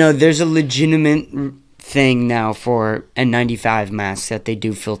 Yeah, no, there's a legitimate thing now for N95 masks that they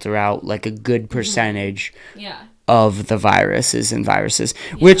do filter out like a good percentage Yeah. of the viruses and viruses.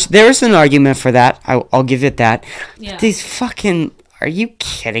 Which there is an argument for that. I'll give it that. Yeah. These fucking are you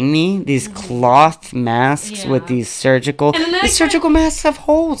kidding me? These cloth masks with Yeah. these surgical... And then that These surgical masks have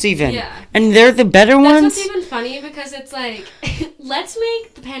holes even. Yeah. And they're the better That's ones? what's even funny because it's like, let's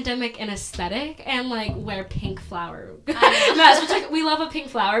make the pandemic an aesthetic and like wear pink flower masks. Which, like, we love a pink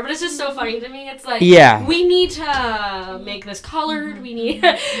flower, but it's just so funny to me. It's like, Yeah. we need to make this colored. We need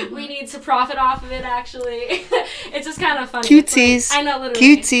to profit off of it. Actually, it's just kind of funny. It's Cutesies. like, I know,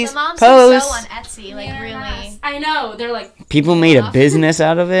 literally. Cutesies. The moms Pose. who sew on Etsy, like Yeah, really. I know. They're like, People made a business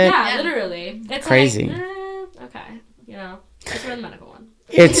out of it. yeah, literally. It's Crazy. Like, okay, you know, just wear the medical one.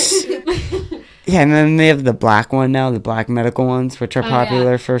 It's... Yeah, and then they have the black one now, the black medical ones, which are Oh,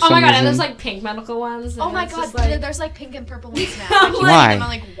 popular yeah. for Oh some my god, reason. and there's like pink medical ones. Oh and my it's god, just, like, there's like pink and purple ones now. I'm I keep Why? seeing them, I'm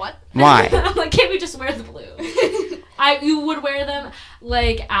like, what? Why? I'm like, can't we just wear the blue? You would wear them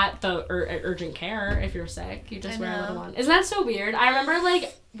like at the urgent care if you're sick. You just I wear a know. little one. Isn't that so weird? I remember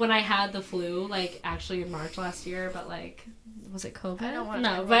like when I had the flu, like actually in March last year, but like was it COVID? I don't wanna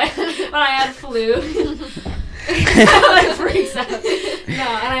No, talk but about it. when I had flu, like freaks out. No,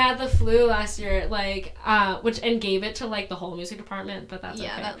 and I had the flu last year, like and gave it to like the whole music department, but that's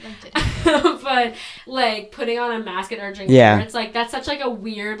Yeah, okay. that like did. But like putting on a mask at urgent Yeah. care, it's like that's such like a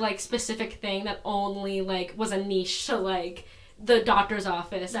weird like specific thing that only like was a niche to like the doctor's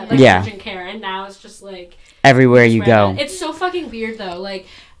office at like Yeah. urgent care, and now it's just like Everywhere you wear go. that. It's so fucking weird though. Like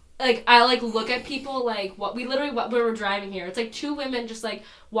I like look at people like what we were driving here. It's like two women just like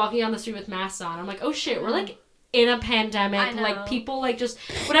walking on the street with masks on. I'm like, oh shit, we're like in a pandemic. I know. Like people like just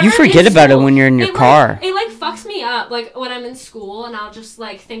whatever. You forget about it when you're in your it, car. Like, it like fucks me up. Like when I'm in school and I'll just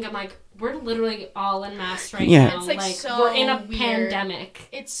like think I'm like we're literally all in masks right Yeah. now. It's, like, so we're in a weird. pandemic.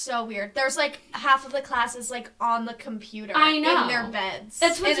 It's so weird. There's like half of the classes like on the computer I know. in their beds.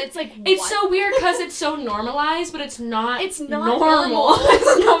 That's and what's- it's like It's what? so weird because it's so normalized, but it's not. It's not normal. normal.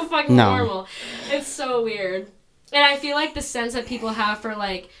 It's not fucking No. normal. It's so weird, and I feel like the sense that people have for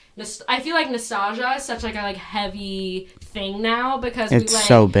like, I feel like nostalgia is such like a like heavy thing now because It's we like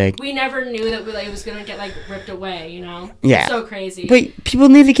so big. we never knew that we like it was gonna get like ripped away. You know? Yeah. It's so crazy. But people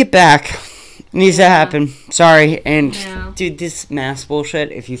need to get back. It needs to Yeah. happen. Sorry. And, Yeah. dude, this mass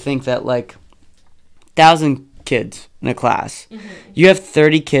bullshit, if you think that, like, 1,000 kids in a class, Mm-hmm. you have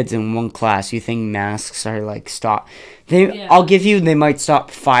 30 kids in one class, you think masks are, like, stop. Yeah. I'll give you, they might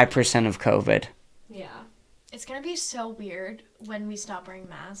stop 5% of COVID. yeah, It's gonna be so weird when we stop wearing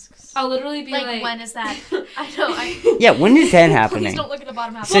masks. I'll literally be like, like, when is that? I know. Yeah, when is that Please happening? don't look at the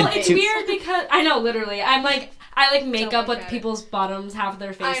bottom half. Well, of the it's to- face. weird because I know literally. I'm like I like make Don't up look what at it. people's bottoms half of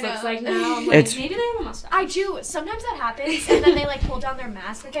their face I looks know. like now. I'm like, It's- maybe they have a mustache. I do. Sometimes that happens, and then they like pull down their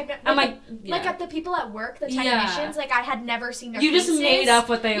mask. Like, I'm like, like yeah. at the people at work, the Yeah. technicians. Like I had never seen their You just faces. made up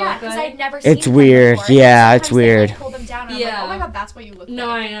what they Yeah, look because like. I'd never seen It's them weird. before. Yeah, And it's sometimes they, weird. like, pull them down, and Yeah. I'm like, oh my god, that's what you look No,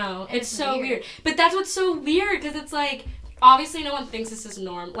 like. I know. And It's so weird. weird. But that's what's so weird because it's like obviously no one thinks this is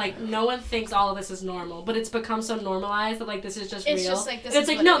norm. Like no one thinks all of this is normal, but it's become so normalized that like this is just It's real. just, like, this And it's is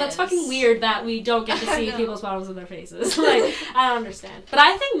like what no, it that's is. fucking weird that we don't get to I see know. people's bottoms of their faces. Like I don't understand. But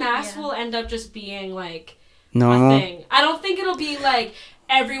I think masks Yeah. will end up just being like a Normal? thing. I don't think it'll be like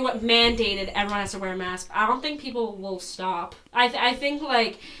everyone mandated. Everyone has to wear a mask. I don't think people will stop. I think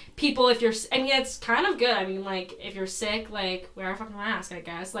like people if you're. I mean, it's kind of good. I mean, like if you're sick, like wear a fucking mask. I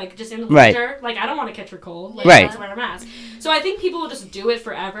guess like just in the Right. winter. Like I don't want to catch your cold. Like, Right. I wear a mask. So I think people will just do it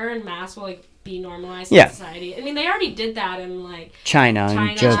forever, and masks will like be normalized Yeah. in society. I mean, they already did that in like China and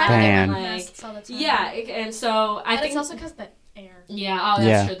China, Japan. China, Masks all the time. yeah, and so I And think it's also because the air. yeah. Oh, that's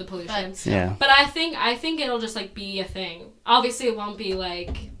Yeah. true. The pollution. But Yeah. But I think it'll just like be a thing. Obviously, it won't be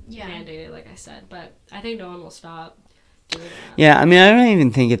like Yeah. mandated, like I said. But I think no one will stop doing that. Yeah, I mean, I don't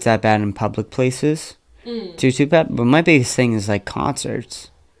even think it's that bad in public places. Mm. Too bad. But my biggest thing is, like, concerts.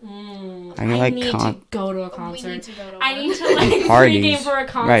 Mm. I mean, like, need to go to a We concert. need to go to I one. need to like Parties. pregame for a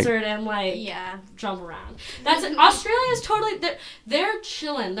concert and like Yeah. jump around. That's Australia's totally they're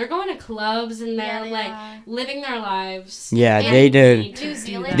chilling. They're going to clubs and they're Yeah, they like are. living their lives. Yeah, And they did. need to New do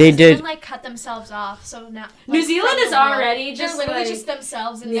Zealand that. They has did. even, like cut themselves off. So now New like, Zealand from is the world. already just they're literally like- just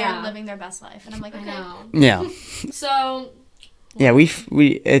themselves and Yeah. they're living their best life. And I'm like, I okay. know. Yeah. So Yeah,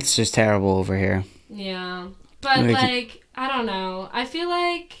 it's just terrible over here. yeah, but Like- like I don't know. I feel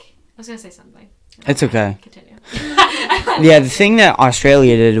like I was gonna say something. It's okay. Continue. Yeah, the thing that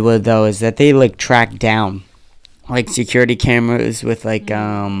Australia did with though is that they like tracked down like security cameras with like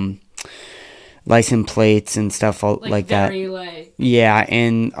license plates and stuff like that. very like Yeah,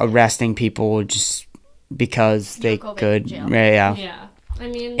 and arresting people just because You'll they go back could. to jail. Yeah. yeah. I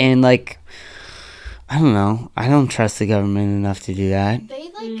mean, And like I don't know. I don't trust the government enough to do that. They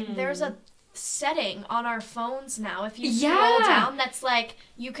like there's a setting on our phones now. If you Yeah. scroll down, that's like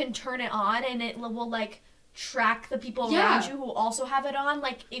you can turn it on and it will like track the people Yeah. around you who also have it on,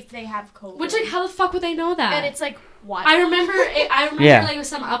 like if they have COVID. Which, like, how the fuck would they know that? and it's like, what? I remember Yeah. like, it was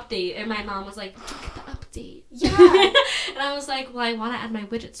some update, and my mom was like, look at the update. Yeah. And I was like, well, I want to add my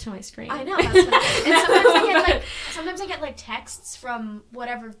widgets to my screen. I know, that's what and sometimes I get like texts from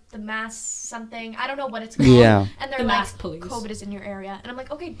whatever the mass something, I don't know what it's called. Yeah. And they're The like, mask police. COVID is in your area. And I'm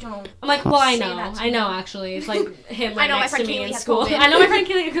like, okay, don't. I'm like, well, I Say know. that to I know, me. actually. It's like him I right know, my next to friend me Kaylee in has school. COVID. I know my friend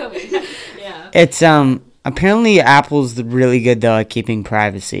Kaylee had COVID. Yeah. It's apparently Apple's really good though at keeping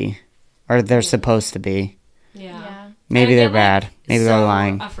privacy, or they're supposed to be. Yeah. Maybe I they're get, bad. like, Maybe so they're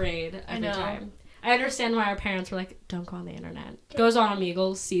lying. afraid I every know. time. I understand why our parents were like, don't go on the internet. Goes on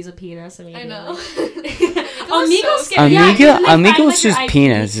Omegle, sees a penis I immediately. know. Omegle's scary. Amiga- Yeah, 'cause then they find, Omegle's like, your just IP.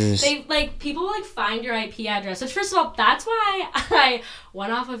 penises. They like people like find your IP address. Which first of all, that's why I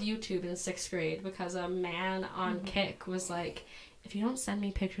went off of YouTube in 6th grade, because a man on Kick was like, if you don't send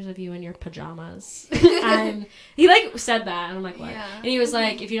me pictures of you in your pajamas, he like said that, and I'm like, what? Yeah. And he was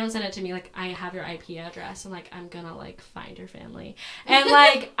like, if you don't send it to me, like, I have your IP address, and like I'm gonna like find your family. And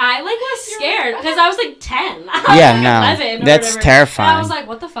like I like was scared because I was like 10. I was, Yeah, like, no, 11 or that's whatever. terrifying. And I was like,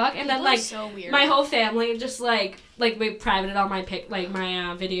 what the fuck? And then People are like so weird. my whole family just like we privated all my my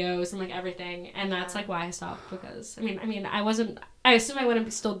videos and like everything, and that's like why I stopped, because I mean I assume I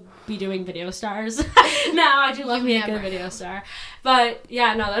wouldn't still be doing video stars. Now I do love me a good video star, but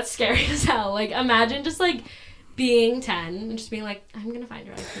yeah, no, that's scary as hell. Like imagine just like being 10 and just being like, I'm gonna find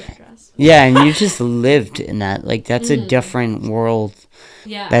your IP address. Yeah, and you just lived in that. Like that's a different world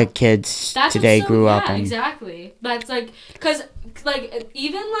Yeah, that kids that's today what's grew up yeah, in. Exactly. That's like, because like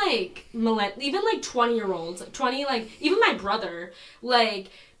even like 20-year-olds, 20, like even my brother, like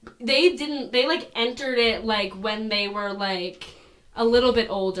they like entered it like when they were like a little bit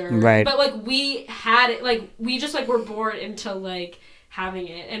older, Right. But like we had it, like we just like were born into like having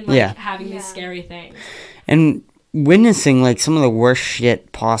it and like Yeah. having these Yeah. scary things. And witnessing like some of the worst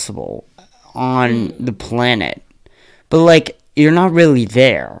shit possible on the planet. But like you're not really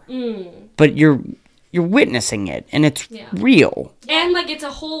there. But you're witnessing it, and it's Yeah. real. And like it's a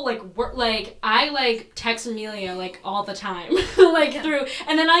whole like like I like text Amelia like all the time like through,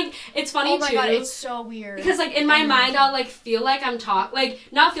 and then like it's funny Oh my too. god, it's so weird. Because, like, in my mind, I'll, like, feel like I'm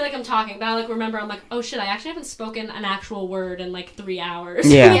not feel like I'm talking, but I'll, like, remember, I'm like, oh, shit, I actually haven't spoken an actual word in, like, 3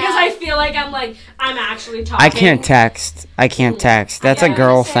 hours. Yeah. Because I feel like I'm actually talking. I can't text. That's a Yeah.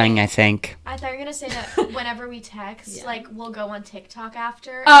 girl Say- thing, I think. I thought you were gonna say that whenever we text, Yeah. like we'll go on TikTok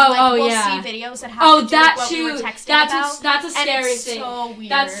after. Oh, and, like, oh, we'll yeah. see videos that have Oh, to do that with what too. we were texting That's about. that's a and scary it's thing. so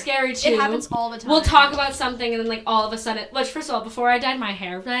weird. That's scary too. It happens all the time. We'll talk about something, and then like all of a sudden, which first of all, before I dyed my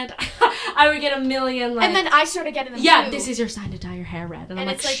hair red, I would get a million like. And then I started getting them yeah, too. this is your sign to dye your hair red, and I'm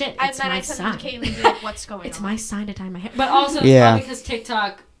like, it's like, shit, and it's then my I sent them sign. to Kaylee and be like, what's going It's on? my sign to dye my hair. But also, it's Yeah. probably because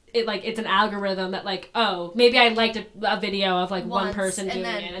TikTok, it's an algorithm that like, oh, maybe I liked a video of like one Once, person and doing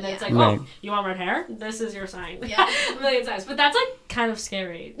then- it, and then it's yeah. like, Right. oh, you want red hair? This is your sign. Yeah. A million times. But that's like kind of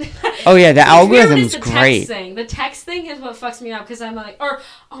scary. Oh yeah, the What's weird algorithm's is the great. Text thing. The text thing is what fucks me up, because I'm like, or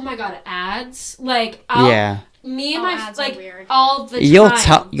oh my god, ads. Like, me and Oh, my ads are like weird. all the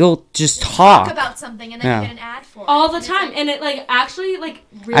time. You'll just Talk talk. about something and then Yeah. you get an ad for it. all the And it's time, like, and it like actually like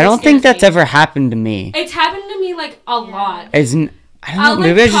really I don't think scares that's me. ever happened to me. It's happened to me like a lot. I don't I'll, know. like,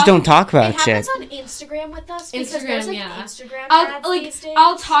 Maybe I just don't talk it about shit. happens on Instagram with us because Instagram, there's like yeah. Instagram I'll ads like these days.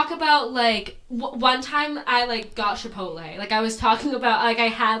 I'll talk about like one time I like got Chipotle. Like I was talking about like I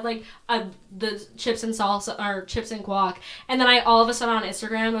had like the chips and salsa or chips and guac, and then I all of a sudden on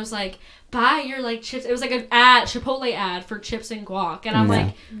Instagram I was like, buy your like chips. It was like an ad, Chipotle ad for chips and guac, and I'm No.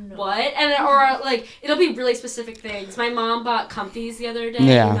 like, what? And or like it'll be really specific things. My mom bought Comfies the other day.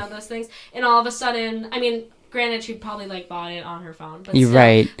 Yeah. You know those things, and all of a sudden, I mean. Granted, she probably like bought it on her phone, but You're still,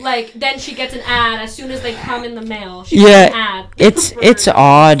 right. Like then she gets an ad as soon as they come in the mail. She Yeah, gets an ad. It's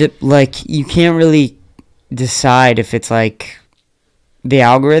odd. Like you can't really decide if it's like the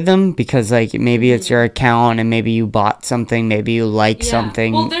algorithm, because like maybe it's your account and maybe you bought something, maybe you like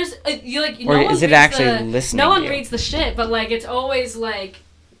something. Well, there's you like Or no one is it reads actually the, listening No to one you? reads the shit, but like it's always like,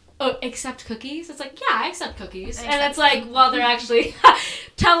 oh, accept cookies. It's like yeah, I accept cookies, I and accept it's like well, they're actually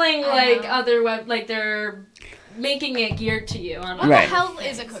telling I like know. other like they're making it geared to you. On What Right. the hell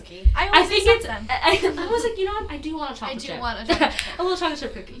is a cookie? I I always think accept it's. them. I was like, you know what? I do want a I chocolate do chip. want a chocolate chip. a little chocolate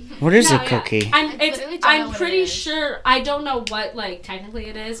chip cookie. What is No, a yeah. cookie? I'm literally don't know I'm what it pretty is. sure I don't know what like technically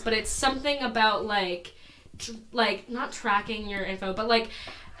it is, but it's something about like like not tracking your info, but like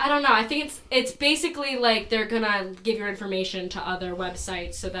I don't know. I think it's basically like they're gonna give your information to other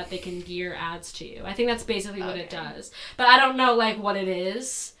websites so that they can gear ads to you. I think that's basically what it Okay. does. But I don't know like what it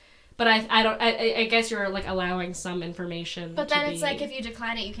is. But I don't. I guess you're like allowing some information. But to then it's be- like if you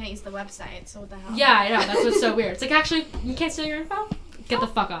decline it, you can't use the website. So what the hell? Yeah, I know. That's what's so weird. It's like actually you can't steal your info. Get the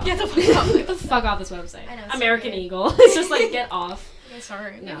fuck off. Get the fuck off. Get the fuck off this website. I know, it's so American weird. Eagle. It's just like get off. Yeah,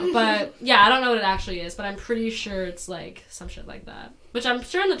 sorry. No, but yeah, I don't know what it actually is, but I'm pretty sure it's like some shit like that. Which I'm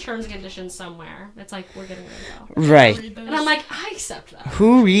sure in the terms and conditions somewhere, it's like we're getting rid of. Right. And I'm like, I accept that.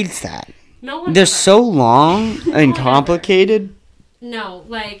 Who reads that? No one. They're ever. so long and ever. complicated. No,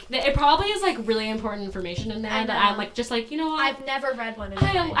 like it probably is like really important information in there I that know. I'm like just like you know what I've never read one in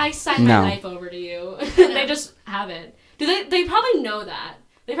my life. I sign No. my life over to you. They just have it. Do they probably know that.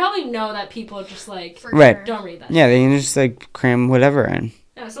 They probably know that people just like For Right. sure. don't read that. Yeah, they can just like cram whatever in.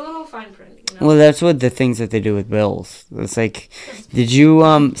 Yeah, it's a little fine print. You know? Well, that's what the things that they do with bills. It's like, did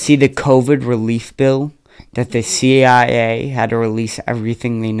you see the COVID relief bill that the CIA had to release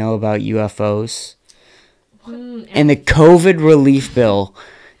everything they know about UFOs? In the COVID relief bill,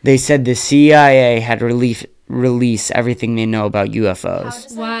 they said the CIA had to release everything they know about How UFOs. does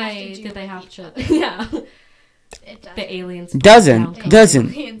that Why have to do did they with have each to? other? Yeah, It does. the aliens. Doesn't.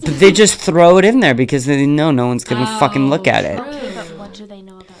 Aliens. But they just throw it in there because they know no one's gonna fucking look at it. Okay, but what do they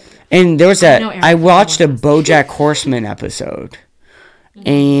know about it? And there was I know I Eric watched a Roberts. BoJack Horseman episode,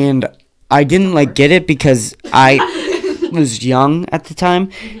 and I didn't like get it because I was young at the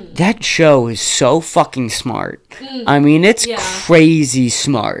time. That show is so fucking smart. I mean, it's Yeah. crazy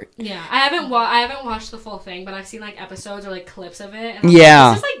smart. Yeah, I haven't watched the full thing, but I've seen like episodes or like clips of it. And I'm Yeah.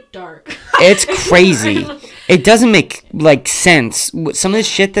 like, this is like dark. It's crazy. It doesn't make like sense. Some of the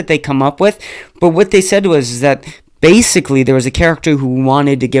shit that they come up with, but what they said was that basically there was a character who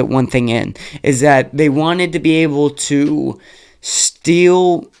wanted to get one thing in, is that they wanted to be able to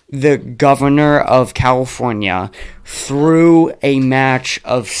steal the governor of California through a match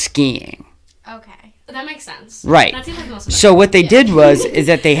of skiing. Okay. That makes sense. Right. That seems like the most So what they did was is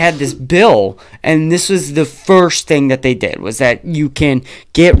that they had this bill, and this was the first thing that they did, was that you can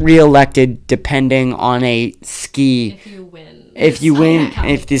get reelected depending on a ski, if you win. if you Oh, win, yeah,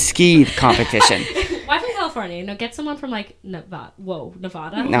 if the ski competition. Why from California? You know, get someone from like Nevada. Whoa,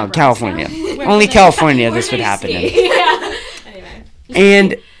 Nevada. No, Nebraska? California. Where Only do they- California where this do would they happen in. ski? Yeah. Anyway.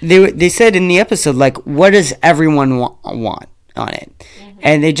 And they said in the episode, like, what does everyone want on it?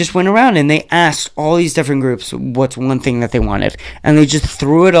 And they just went around and they asked all these different groups what's one thing that they wanted. And they just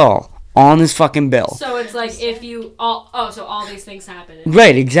threw it all on this fucking bill. So it's like if you so all these things happen.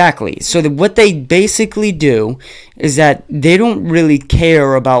 Right, exactly. So what they basically do is that they don't really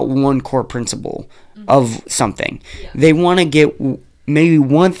care about one core principle of something. Yeah. They want to get maybe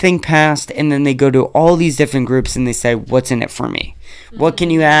one thing passed, and then they go to all these different groups and they say, what's in it for me? What can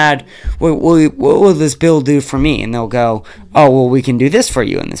you add? What will this bill do for me? And they'll go, oh, well, we can do this for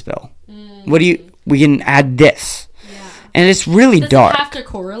you in this bill. We can add this. Yeah. And it's really Does dark. it have to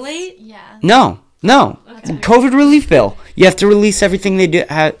correlate? Yeah. No. Okay. COVID relief bill. You have to release everything they do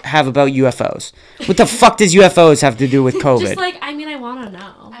have about UFOs. What the fuck does UFOs have to do with COVID? Just like I mean, I want to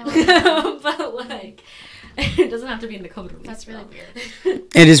know. I wanna know. But like, it doesn't have to be in the COVID release. That's really bill. weird.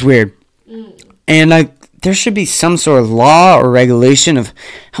 It is weird. And there should be some sort of law or regulation of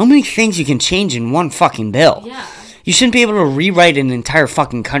how many things you can change in one fucking bill. Yeah. You shouldn't be able to rewrite an entire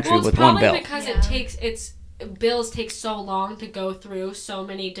fucking country Well, it's with one probably bill. because Yeah. bills take so long to go through so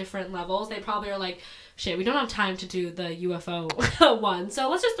many different levels. They probably are like, shit, we don't have time to do the UFO one, so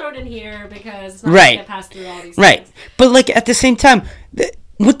let's just throw it in here because it's not Right. going to get passed through all these Right. things. But like at the same time,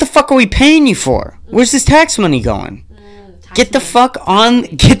 what the fuck are we paying you for? Where's this tax money going? Get the fuck on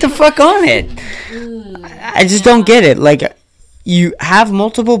it. I just don't get it. Like, you have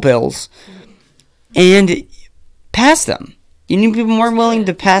multiple bills and pass them. You need to be more willing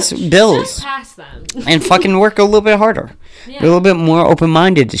to pass Just bills pass them. and fucking work a little bit harder. Be a little bit more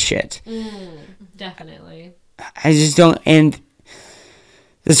open-minded to shit. Definitely. I just don't. And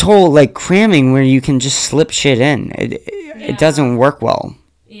this whole like cramming where you can just slip shit in, it doesn't work well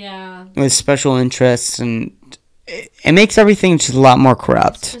Yeah. with special interests, and it makes everything just a lot more It's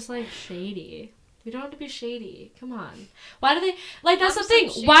corrupt. just like shady. We don't have to be shady. Come on. Why do they like? That's the I'm thing.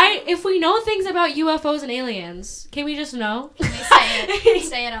 so shady. Why, if we know things about UFOs and aliens, can we just know? Say it.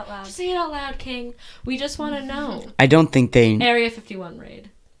 Say it out loud. Just say it out loud, King. We just want to know. I don't think they. Area 51 raid.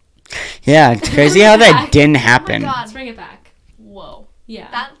 Yeah, it's crazy how that didn't Oh happen. my God. Let's bring it back. Whoa. Yeah.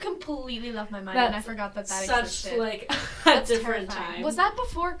 That completely left my mind, and I forgot that Such existed. like a That's different terrifying. time. Was that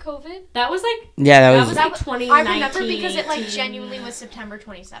before COVID? That was like Yeah, that that was was. like I 2019. remember because it like 18. genuinely was September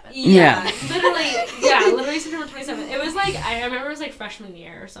 27th. Yeah. literally September 27th. It was like I remember it was like freshman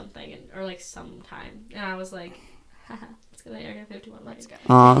year or something, or like sometime, and I was like, haha, let's go to Area 51. Let's go.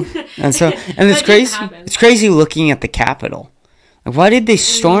 And so, and That it's didn't crazy. happen. It's crazy looking at the Capitol. Like, why did they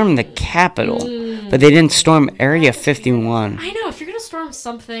storm the Capitol, but they didn't storm Area 51? I know, if you're gonna storm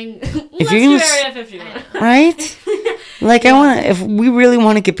something, let's you're do gonna Area 51. Right? Like, if we really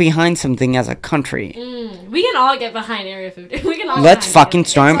want to get behind something as a country, We can all get behind Area 51. We can all let's get behind fucking Area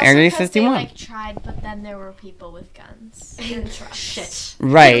storm It's also Area 'cause 51. They, like, tried, but then there were people with guns. 51. And trucks. Shit.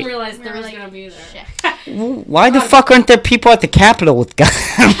 Right. Didn't realize there We were was like, gonna be there. shit. Why the fuck aren't there people at the Capitol with guns?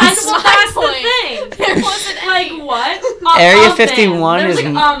 That's my the point. thing. There wasn't Like any. what? Area A 51 man. There's is-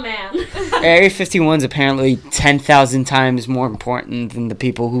 like a man. Area 51 is apparently 10,000 times more important than the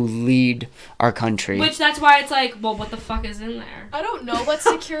people who lead our country. Which that's why it's like, well, what the fuck is in there? I don't know what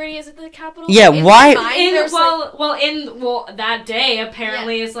security is at the Capitol. Yeah, In why- my mind, In there's, that day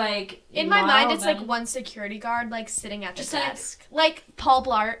apparently is like in my mind, it's then- like one security guard like sitting at the Just, like, desk, like Paul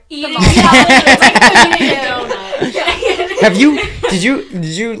Blart. the eating mall. Have you? Did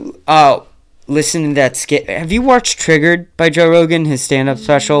you listen to that skit? Have you watched Triggered by Joe Rogan? His stand-up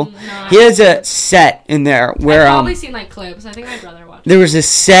special. No, He has a set in there where I've probably seen like clips. I think my brother watched. there was a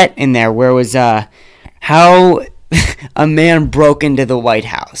set in there where it was how a man broke into the White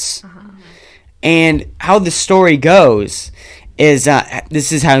House, and how the story goes is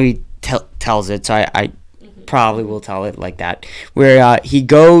this is how he tells it. So I probably will tell it like that, where he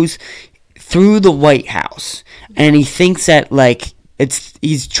goes through the White House and he thinks that like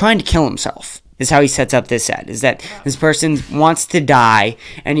he's trying to kill himself. Is how he sets up this set. Is that this person wants to die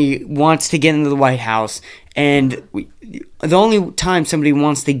and he wants to get into the White House, and the only time somebody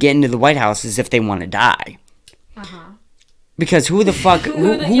wants to get into the White House is if they want to die. Because who the fuck Yeah,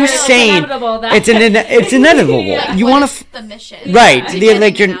 who's it's saying inevitable that- it's inevitable. Yeah. You What want is to the mission? right? To They're get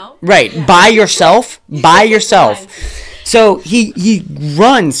like him you're out? right by yourself, by yourself. So he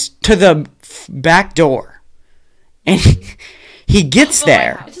runs to the back door, and he gets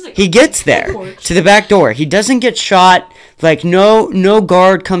there. It's just like He gets there porch. to the back door. He doesn't get shot. Like no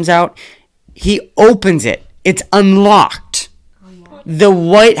guard comes out. He opens it. It's unlocked. The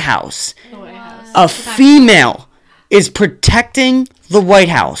White House. The White House. A female is protecting the White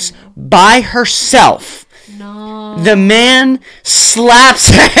House by herself. No. The man slaps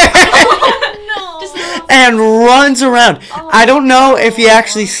her No. and runs around. I don't know if he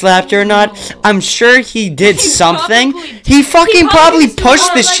actually slapped her or not. I'm sure he did something. probably did. He fucking probably just do pushed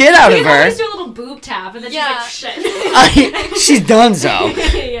a the little, shit out he of probably her. just do a little boob tap and then Yeah. she's like, shit. She's done so.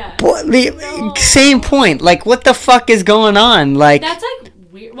 Yeah. Same point. Like, what the fuck is going on? Like, That's like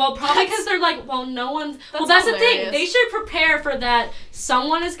weird. Well, probably because they're like, well, no one's. Well, That's that's the thing. hilarious. They should prepare for that.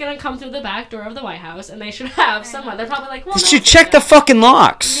 Someone is gonna come through the back door of the White House, and they should have someone. They're probably like, well, you no should one's check the gonna- fucking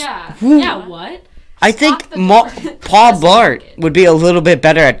locks. Yeah. Who- Yeah. What? I think the door. Paul Blart would be a little bit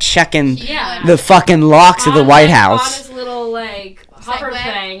better at checking Yeah. the fucking locks of the On, White like, House. On his little like hover Segway.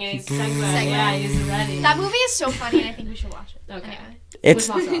 thing, and he's Segway. Yeah, he's ready. That movie is so funny, and I think we should watch it. Okay. Anyway. It's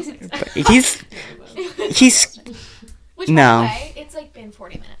With mozzarella sticks. he's Which, No. by the way, it's like been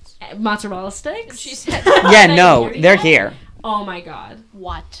 40 minutes. Mozzarella sticks. She said, yeah no Already they're have? here. Oh my god.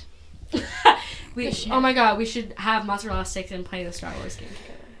 "What?" Oh my god, we should have mozzarella sticks and play the Star Wars game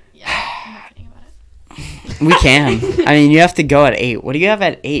together. Yeah, I'm not kidding about it. We can. I mean, you have to go at 8. What do you have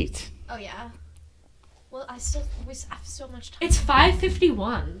at 8? Oh yeah. Well, I have so much time. It's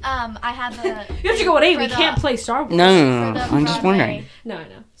 5:51. I have a. You have to go at 8. for We the- can't play Star Wars. No. for the I'm just Broadway- wondering. No, I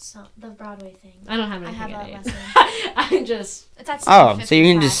know. So the Broadway thing. I don't have I anything have a at 8. lesson. I just. It's at Oh, so you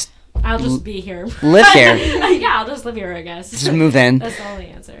can 7:55. just I'll just be here. live here. Yeah, I'll just live here, I guess. Just move in. That's the only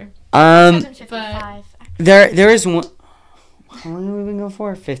answer. 7:55. There is one. How long have we been going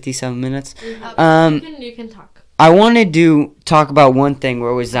for? 57 minutes. You can talk. I wanted to talk about one thing where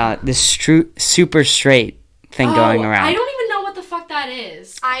it was this super straight thing going around. I don't even know what the fuck that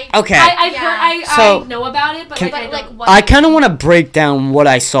is. Okay. I've Yeah. heard. So- I know about it, but Can- like, I Like don't. what? I kind of want to break down what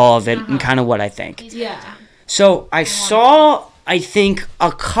I saw of it and kind of what I think. Yeah. So I saw, I think,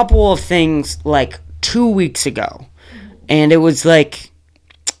 a couple of things like 2 weeks ago. And it was like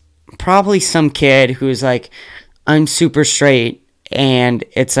probably some kid who was like, I'm super straight. And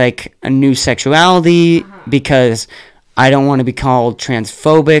it's like a new sexuality because I don't want to be called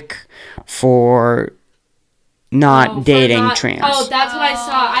transphobic for not Oh, for dating not- trans. Oh, that's what I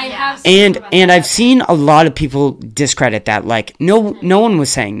saw. I yeah. have. seen and about and that. I've seen a lot of people discredit that. Like no one was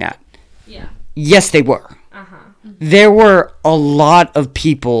saying that. Yeah. Yes, they were. Uh-huh. There were a lot of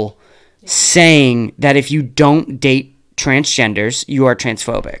people saying that if you don't date transgenders, you are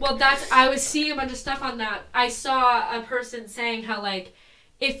transphobic. Well, I was seeing a bunch of stuff on that. I saw a person saying how like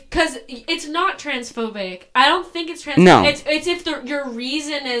because it's not transphobic. I don't think it's transphobic. No. It's if your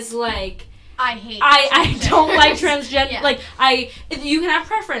reason is like I hate. I don't like transgender. Yeah. Like you can have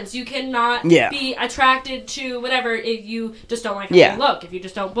preference. You cannot be attracted to whatever if you just don't like how they look. If you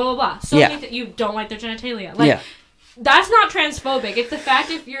just don't blah blah blah. So many you don't like their genitalia. Like that's not transphobic. It's the fact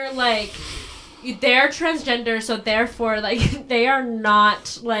if you're like they're transgender, so therefore like they are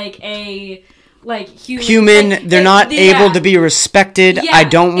not like a like human. Like, they're not able to be respected. I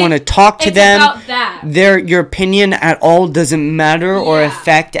don't want to talk to them. About that. Your opinion at all doesn't matter or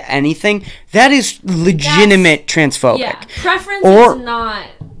affect anything. That is legitimate transphobic. Yeah, preference is not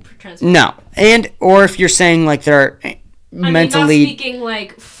transphobic. No, or if you're saying like they're mentally. I'm not speaking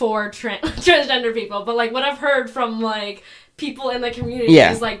like for transgender people, but like what I've heard from like people in the community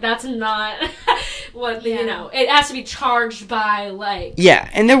is like that's not what you know. It has to be charged by like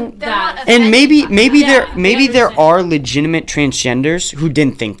and maybe there are legitimate transgenders who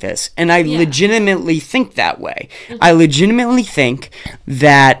didn't think this, and I legitimately think that way. I legitimately think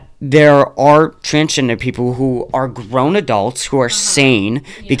that there are transgender people who are grown adults who are sane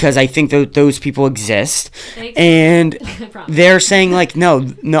because I think that those people exist, and they're saying like no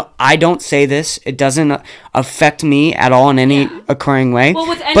I don't say this, it doesn't affect me at all in any occurring way. Well,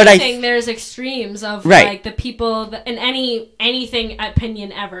 with anything there's extremes of like the people in anything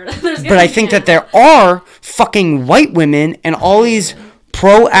opinion ever. But I think that there are fucking white women and all these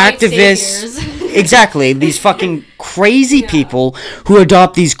pro-activists exactly these fucking crazy people who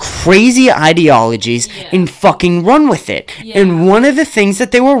adopt these crazy ideologies and fucking run with it. And one of the things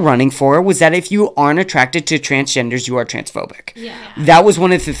that they were running for was that if you aren't attracted to transgenders, you are transphobic. That was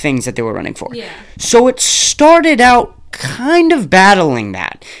one of the things that they were running for. So it started out kind of battling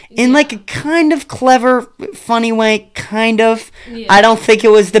that in like a kind of clever, funny way, kind of. I don't think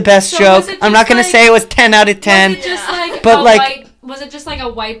it was the best joke. I'm not gonna say it was 10 out of 10, but like was it just like a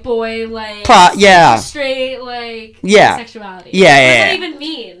white boy, like straight, like sexuality? What does that even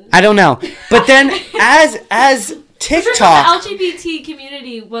mean? I don't know. But then as TikTok, the LGBT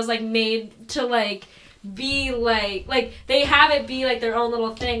community was like made to like be like they have it be like their own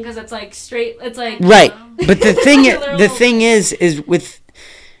little thing because it's like straight. It's like right. But the thing is with.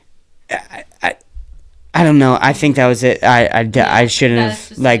 I don't know. I think that was it. I shouldn't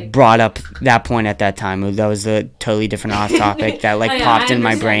have like brought up that point at that time. That was a totally different off topic that like popped in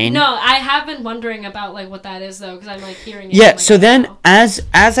my brain. No, I have been wondering about like what that is though because I'm like hearing it. Yeah. So then as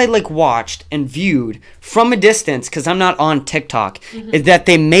I like watched and viewed from a distance because I'm not on TikTok, is that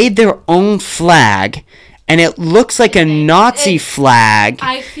they made their own flag. And it looks like a Nazi flag,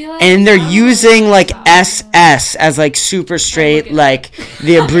 I feel like and they're using like SS as like super straight, like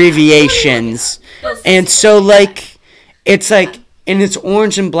the abbreviations, and so like it's like and it's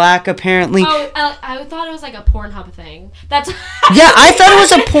orange and black apparently. Oh, I thought it was like a Pornhub thing. That's I thought it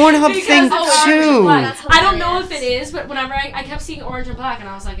was a Pornhub thing too. I don't know if it is, but whenever I kept seeing orange and black, and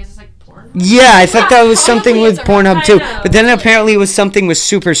I was like, is this like porn? Yeah, I thought that was something with Pornhub too. But then apparently it was something with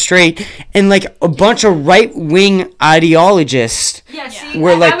super straight and like a bunch of right wing ideologists. Yeah, see,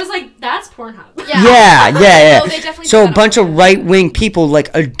 were like, I was like, that's Pornhub. Yeah. So a bunch of right wing people like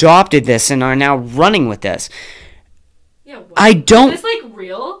adopted this and are now running with this. Yeah, what? I don't. Is this like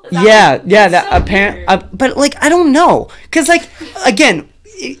real? That apparent. But like I don't know, cause like again,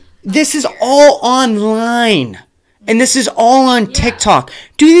 this is all online. And this is all on TikTok.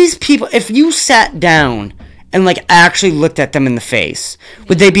 Do these people, if you sat down and like actually looked at them in the face,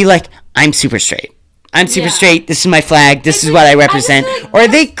 would they be like, I'm super straight. I'm super straight. This is my flag. This is what I represent. Or are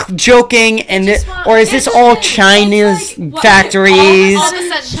they joking? Or is this all China's factories? All of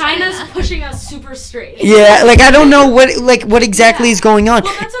a sudden, China's pushing us super straight. Yeah, like I don't know what exactly is going on.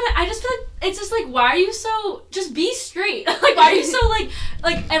 Well, that's what I just feel like. It's just like, why are you so, just be straight. Like, why are you so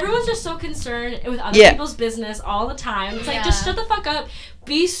like everyone's just so concerned with other people's business all the time. It's like, just shut the fuck up,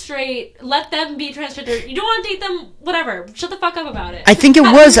 be straight, let them be transgender. You don't want to date them, whatever. Shut the fuck up about it. I think it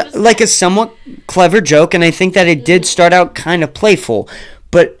was like a somewhat clever joke, and I think that it did start out kind of playful,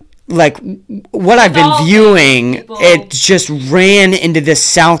 but like what I've been viewing, it just ran into this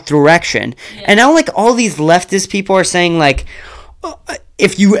south direction. And now like all these leftist people are saying like,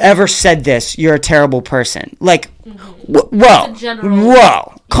 if you ever said this, you're a terrible person. Like,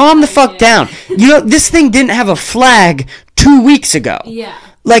 whoa, calm the fuck down. You know, this thing didn't have a flag 2 weeks ago. Yeah.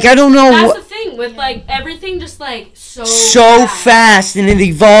 Like, I don't know. That's the thing with like everything just like so fast and it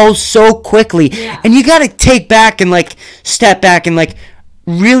evolves so quickly. Yeah. And you gotta take back and like step back and like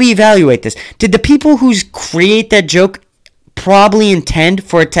really evaluate this. Did the people who create that joke probably intend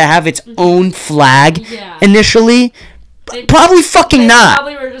for it to have its own flag initially? Probably fucking not.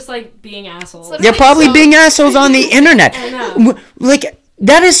 Probably were just like being assholes. They're probably being assholes on the internet. I know. Like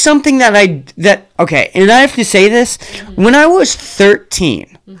that is something that Okay, and I have to say this. When I was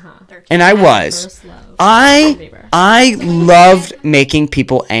 13, and I was, First love. I loved making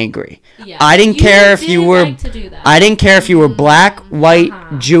people angry. Yeah. I didn't care if you did were like to do that. I didn't care if you were black, white,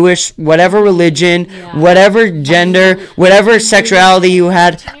 Jewish, whatever religion, Yeah. whatever gender, whatever sexuality you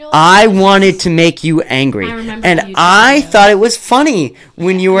had. I wanted to make you angry. I remember And you I doing that. thought it was funny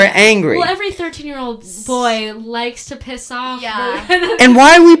when you were angry. Well, every 13-year-old boy likes to piss off. Yeah. And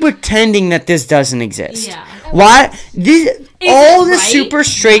why are we pretending that this doesn't exist? Yeah. Why all it the right? super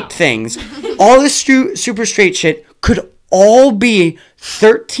straight No. things, all the super straight shit could all be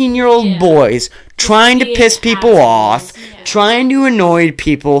 13-year-old Yeah. boys trying to being piss people off, assholes. Yeah. trying to annoy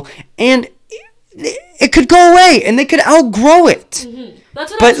people, and it could go away and they could outgrow it. That's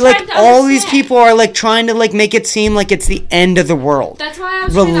what I But was like trying to all these understand. people are like trying to like make it seem like it's the end of the world. That's why I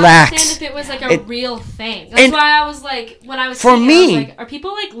was trying to Relax. understand if it was like a It- real thing. That's and why I was like, when I was for seeing it, I was me- like, are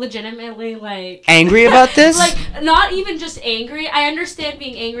people like legitimately like Angry about this? like not even just angry? I understand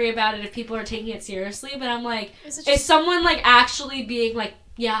being angry about it if people are taking it seriously, but I'm like, Is it is just someone like actually being like,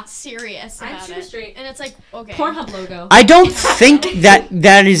 yeah, serious I'm about super it? straight. And it's like, okay. Pornhub logo. I don't think that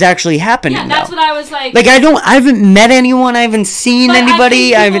is actually happening. Yeah, that's though. what I was like. Like I haven't met anyone. I haven't seen But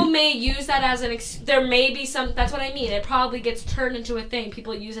anybody. I I think people haven't. may use that as an there may be some. That's what I mean. It probably gets turned into a thing.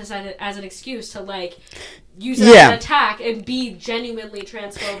 People use this as an excuse to like use it Yeah. as an attack and be genuinely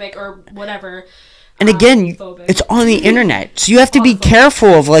transphobic or whatever. And again, phobic. it's on the internet, so you have to be Homophobic. careful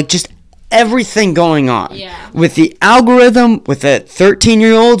of like just everything going on Yeah. with the algorithm, with the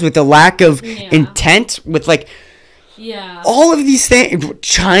 13-year-olds, with the lack of Yeah. intent, with like Yeah. all of these things,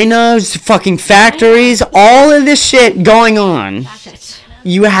 China's fucking factories, all of this shit going on. Shit.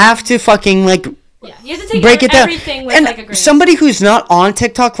 You have to fucking like Yeah. You have to take break it down. everything with And like a grain. somebody who's not on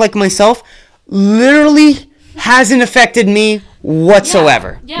TikTok like myself literally hasn't affected me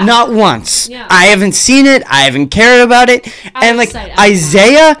whatsoever. Yeah. Not once. Yeah. I haven't seen it. I haven't cared about it. And like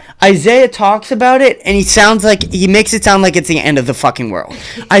Outside. Isaiah talks about it and he makes it sound like it's the end of the fucking world.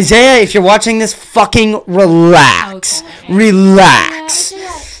 Isaiah, if you're watching this, fucking relax. Okay. Relax.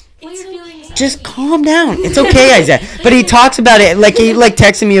 What are your feelings? Just calm down. It's okay, Isaiah. But he talks about it like he like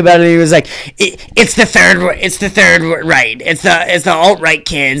texted me about it. He was like, "It's the third right. It's the alt right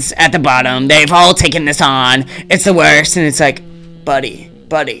kids at the bottom. They've all taken this on. It's the worst." And it's like, buddy,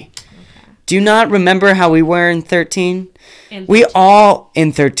 do you not remember how we were in 13? We all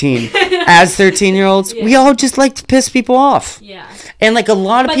in 13 as 13-year-olds. We all just like to piss people off. Yeah. And like a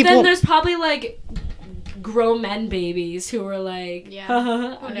lot of But people. then there's probably like grown men babies who are like, Yeah.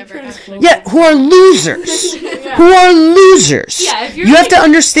 I'm Whatever. transphobic. Yeah, who are losers. Who are losers. Yeah, if you're you have like- to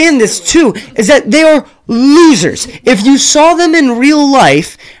understand this too, is that they are losers. If you saw them in real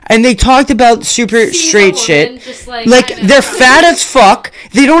life and they talked about super Seeing a straight woman shit, just, like they're fat as fuck,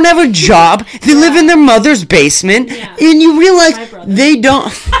 they don't have a job, they live in their mother's basement, Yeah. and you realize My brother. they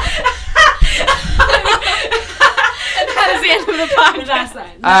don't. That is the end of the podcast. That's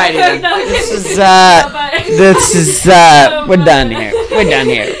fine. Alright, No, this is we're done here. We're done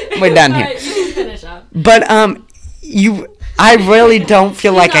here. We're done here. You can finish up. But I really don't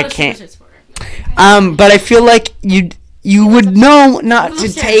feel like I can't. But I feel like you would know not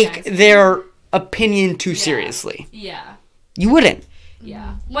to take their opinion too seriously. Yeah. You wouldn't.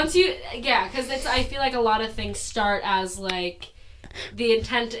 Yeah. Once because I feel like a lot of things start as like the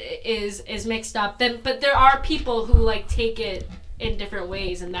intent is mixed up. But there are people who like take it in different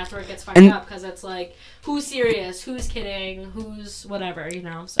ways, and that's where it gets fucked up because it's like who's serious, who's kidding, who's whatever, you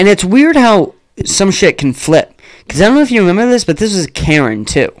know. So. And it's weird how some shit can flip. Because I don't know if you remember this, but this was Karen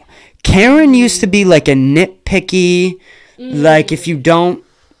too. Karen used to be like a nitpicky, like if you don't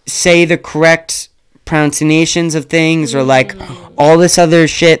say the correct pronunciations of things or like all this other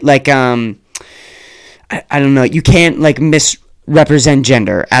shit, like I don't know, you can't like misrepresent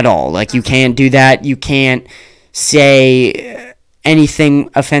gender at all. Like you can't do that. You can't say anything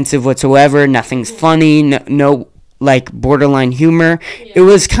offensive whatsoever. Nothing's funny. No like borderline humor. It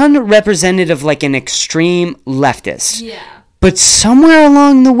was kind of representative of like an extreme leftist. Yeah. But somewhere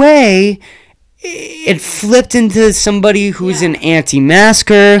along the way, it flipped into somebody who's an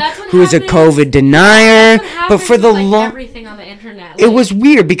anti-masker, That's what who's a happens. COVID denier. That's what But for happens the with, like, long, everything on the internet. it like- was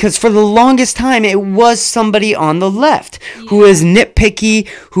weird because for the longest time, it was somebody on the left who was nitpicky,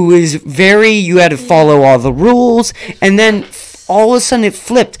 who was very. You had to follow all the rules, and then all of a sudden it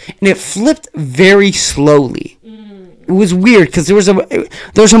flipped, and it flipped very slowly. It was weird because there was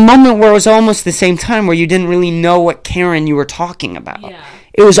a moment where it was almost the same time where you didn't really know what Karen you were talking about. Yeah.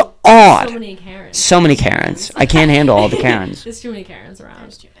 It was odd. So many Karens. So many Karens. I can't handle all the Karens. There's too many Karens around.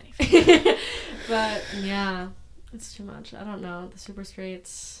 There's too many. But yeah, it's too much. I don't know. The super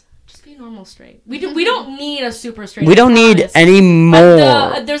straights Just be normal straight. We don't need a super straight. We don't need any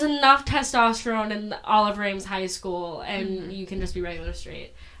more. There's enough testosterone in Olive Ames High School, and you can just be regular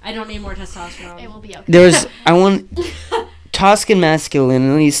straight. I don't need more testosterone. It will be okay. There's, I want, toxic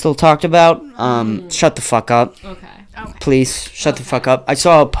masculinity still talked about. Shut the fuck up. Okay. Please, shut the fuck up. I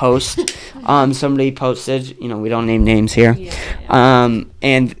saw a post, somebody posted, we don't name names here. Yeah.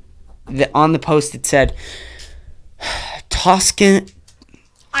 And on the post it said, toxic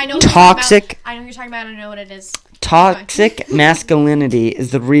I know what you're talking about. I I know what it is. Toxic masculinity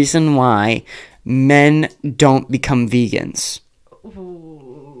is the reason why men don't become vegans.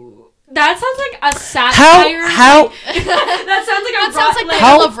 Ooh. That sounds like a satire. How? That sounds like that sounds like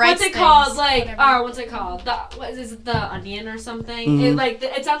how? Of rights what's it called? Like, what's it called? What is it? The Onion or something? Mm-hmm.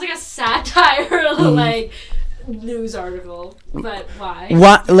 It sounds like a satire, like news article. But why?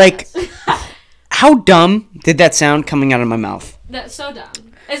 What? Like, how dumb did that sound coming out of my mouth? That's so dumb.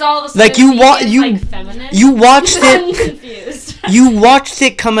 Is all of a sudden Like feminist? You watched I'm it. confused. You watched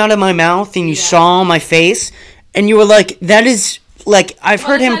it come out of my mouth, and you saw my face, and you were like, "That is." Like, I've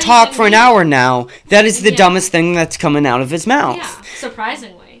heard him talk for an hour now. That is the dumbest thing that's coming out of his mouth. Yeah,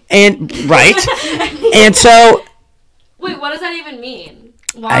 surprisingly. And, right? And so... Wait, what does that even mean?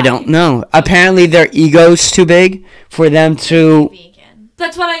 Why? I don't know. Apparently their ego's too big for them to... Vegan.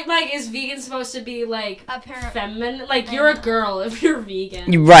 That's what I, like, is vegan supposed to be, like, feminine? Like, you're a girl if you're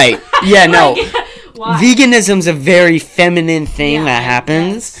vegan. Right. Yeah, no. Why? Veganism's a very feminine thing that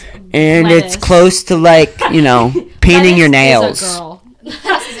happens. Yes. And Lettuce. it's close to, like, painting your nails. Is a girl.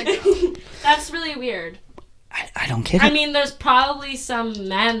 That's really weird. I don't get it. I mean, there's probably some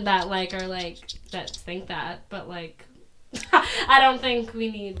men that, like, are, like, that think that. But, like, I don't think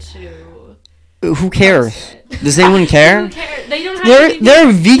we need to... Who cares? Does anyone care? Who cares? They don't have to be They're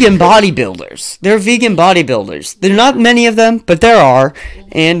vegan bodybuilders. They're vegan bodybuilders. There are not many of them, but there are.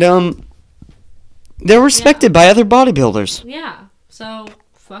 And, they're respected by other bodybuilders. Yeah. So...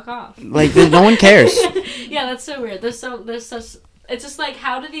 fuck off. Like, no one cares. Yeah, that's so weird. There's such... It's just like,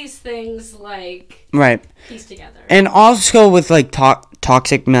 how do these things, like... Right. Piece together? And also with, like,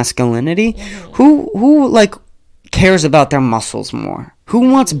 toxic masculinity, who, like, cares about their muscles more? Who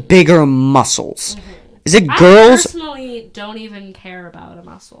wants bigger muscles? Is it girls? I personally don't even care about a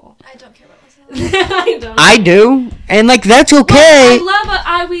muscle. I don't care about myself. I do. And, like, that's okay.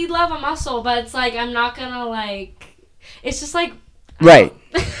 Well, we love a muscle, but it's like, I'm not gonna, like... It's just like... Right.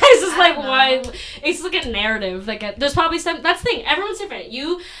 It's just like why it's like a narrative. Like there's probably some. That's the thing. Everyone's different.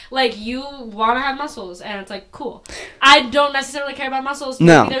 You want to have muscles, and it's like cool. I don't necessarily care about muscles.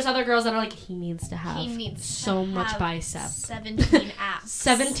 No. Maybe there's other girls that are like he needs to have so much bicep. 17 abs.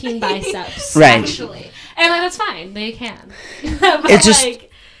 17 biceps. Right. Actually, and like, that's fine. They can. But it's just.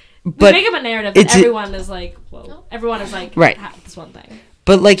 Like, But we make up a narrative that everyone is like, whoa. Everyone is like, right. This one thing.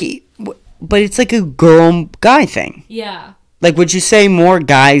 But like, it's like a girl guy thing. Yeah. Like, would you say more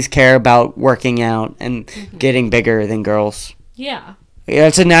guys care about working out and getting bigger than girls? Yeah. Yeah,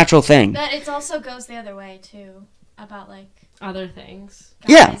 it's a natural thing. But it also goes the other way, too. About, like... other things.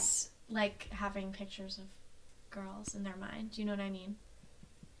 Guys, like, having pictures of girls in their mind. Do you know what I mean?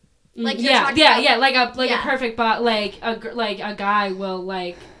 Like, yeah. Like a perfect bot. Like a guy will,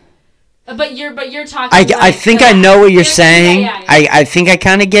 like... But you're talking. I think I know what you're saying. Yeah. I think I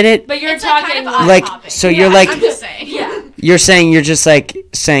kind of get it. But you're it's talking like, kind of so you're like. I'm just saying. Yeah. You're saying you're just like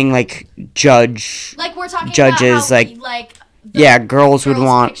saying like judge. Like we're talking judges about how like. Yeah, girls would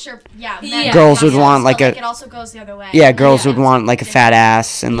want. Picture, girls would want like a. Like it also goes the other way. Yeah, girls would want like a fat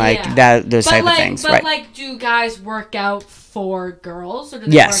ass and like those type of things, but right? Like, do guys work out for girls or do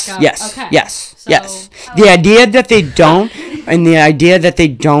they yes, work out? yes, okay. yes, So, yes. The idea that they don't, and the idea that they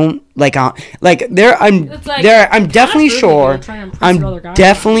don't I'm definitely sure. I'm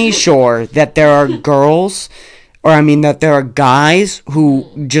definitely sure that there are girls. Or I mean that there are guys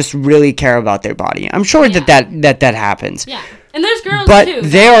who just really care about their body. I'm sure that happens. Yeah, and there's girls but too.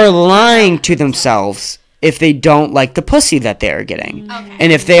 They are lying to themselves if they don't like the pussy that they are getting,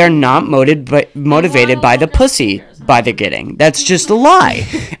 and if they are not motivated by the pussy they're getting. That's just a lie.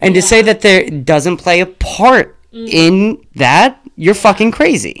 And to say that there doesn't play a part in that, you're fucking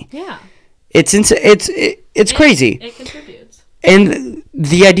crazy. Yeah, it's crazy. It contributes. And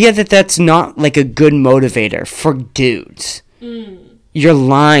the idea that that's not, like, a good motivator for dudes. You're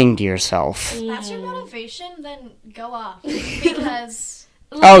lying to yourself. If that's your motivation, then go off. Because...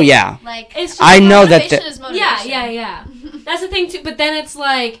 oh, yeah. Like, it's just I know that... is motivation. Yeah. That's the thing, too. But then it's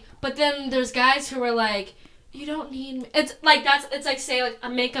like... But then there's guys who are like, you don't need... It's like, say, like, a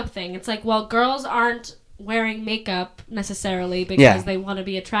makeup thing. It's like, well, girls aren't wearing makeup, necessarily, because they want to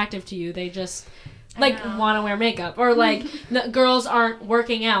be attractive to you. They just... like know. want to wear makeup, or like girls aren't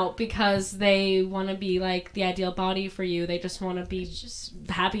working out because they want to be like the ideal body for you. They just want to be just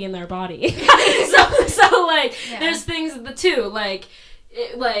happy in their body. so like there's things too like.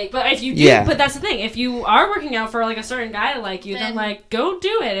 But if you do, but that's the thing. If you are working out for like a certain guy to like you, then like go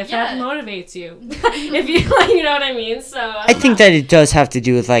do it if that motivates you. If you like, you know what I mean. So I think that it does have to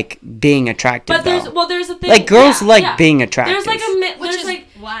do with like being attractive. But there's a thing. Like girls like being attractive. There's like there's like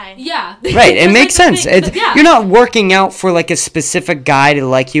why? Yeah. Right. It makes sense. You're not working out for like a specific guy to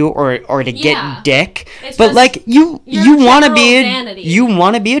like you or to get dick, but like you want to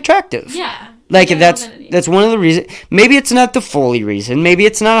be attractive. Yeah. Like that's one of the reasons. Maybe it's not the fully reason. Maybe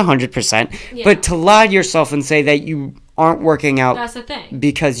it's not 100%. But to lie to yourself and say that you aren't working out, that's the thing.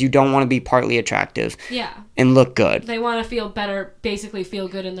 Because you don't want to be partly attractive. Yeah. And look good. They want to feel better, basically feel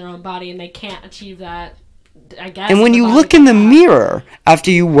good in their own body, and they can't achieve that. I guess. And when you look in the mirror after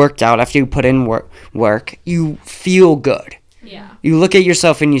you worked out, after you put in work, you feel good. Yeah. You look at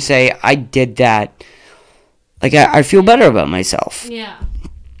yourself and you say, "I did that. Like I feel better about myself." Yeah.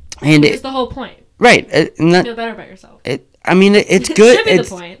 And it's the whole point. Right. And feel better about yourself. It's good. Should be the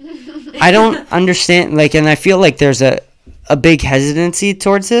point. I don't understand, like, and I feel like there's a big hesitancy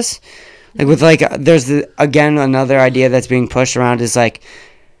towards this. Like, with, like, there's, again, another idea that's being pushed around is, like,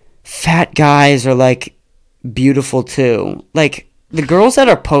 fat guys are, like, beautiful, too. Like, the girls that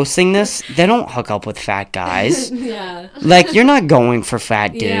are posting this, they don't hook up with fat guys. Yeah. Like, you're not going for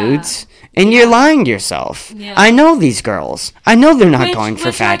fat dudes. And you're lying to yourself. Yeah. I know these girls. I know they're not going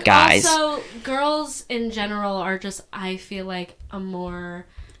for fat like, guys. Also, girls in general are just, I feel like, a more,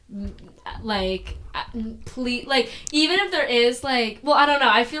 like, even if there is, like, well, I don't know.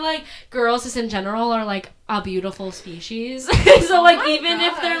 I feel like girls just in general are, like, a beautiful species. So, like, even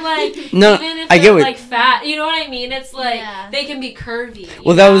if they're, like, like, fat, you know what I mean? It's, like, they can be curvy.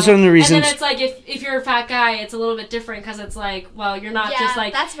 Well, that was one of the reasons. And then it's, like, if you're a fat guy, it's a little bit different because it's, like, well, you're not just,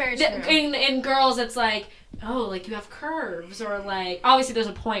 like. That's very true. In girls, it's, like, oh, like, you have curves, or, like, obviously there's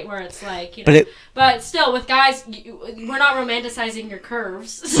a point where it's, like, you know. But still, with guys, we're not romanticizing your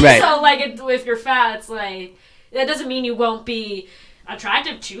curves. Right. So, like, if you're fat, it's, like, that doesn't mean you won't be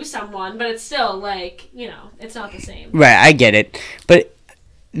attractive to someone, but it's still, like, you know, it's not the same. Right, I get it. But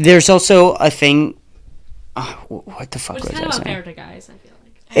there's also a thing... what the fuck was I saying? It's kind of unfair to guys, I feel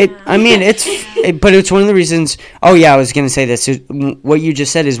like. But it's one of the reasons... Oh, yeah, I was going to say this. What you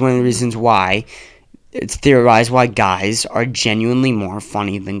just said is one of the reasons why it's theorized why guys are genuinely more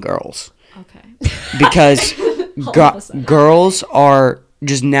funny than girls. Okay. Because girls are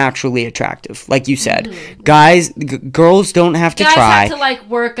just naturally attractive, like you said. Mm-hmm. Girls don't have to try. Guys have to, like,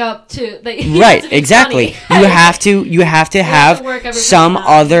 work up to... Right, exactly. You have to have some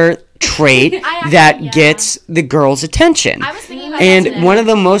other trait that gets the girl's attention. I was thinking about and that one of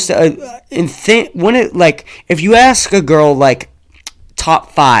the most if you ask a girl, like,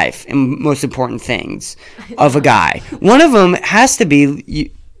 top 5 most important things of a guy, one of them has to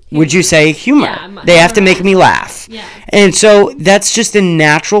be, would you say, humor? Yeah, they have to make me laugh. Yeah. And so that's just a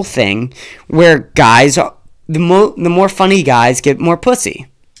natural thing where guys, the more funny guys get more pussy.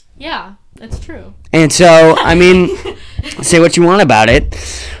 Yeah, that's true. And so, I mean, say what you want about it.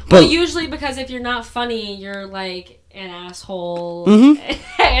 But usually because if you're not funny, you're, like, an asshole.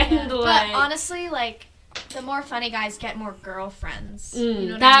 Mm-hmm. And, but honestly, like, the more funny guys get more girlfriends.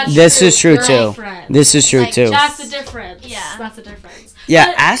 You know this is true too. This is true too. That's the difference. Yeah, that's the difference. Yeah,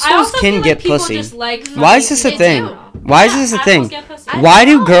 but assholes can get pussy. Why is this a thing? Why is this a thing? Why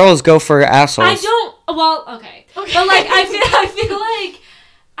do girls go for assholes? I don't. Well, okay. But, like, I feel like,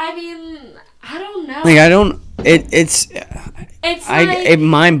 I mean, I don't know. Like, I don't. It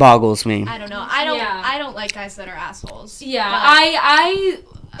mind boggles me. I don't know. I don't like guys that are assholes. Yeah,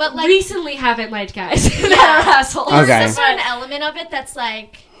 but like, recently haven't liked guys that are assholes. Okay. There's a certain element of it that's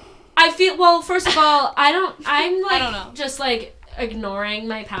like, I feel, well, first of all, I'm like, I don't know, just, like, ignoring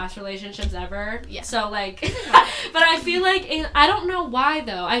my past relationships ever. Yeah. So, like, but I feel like, I don't know why,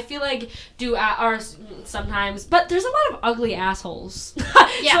 though. I feel like, sometimes, but there's a lot of ugly assholes.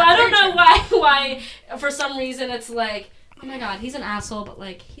 Yeah. So I don't know why, for some reason, it's like, oh my god, he's an asshole, but,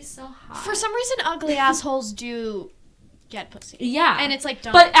 like, he's so hot. For some reason, ugly assholes do get pussy. Yeah. And it's like,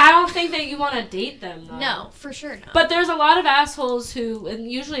 don't. But I don't think that you want to date them, though. No, for sure not. But there's a lot of assholes who,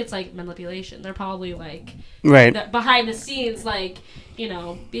 and usually it's, like, manipulation. They're probably, like, right, behind the scenes, like, you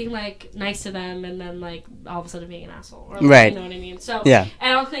know, being, like, nice to them and then, like, all of a sudden being an asshole. Or, like, right. You know what I mean? So, yeah.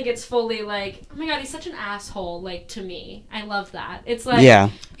 I don't think it's fully, like, oh my god, he's such an asshole, like, to me. I love that. It's like, yeah.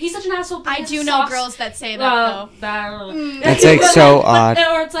 He's such an asshole, but I do know girls that say that, though. That's, like, so odd.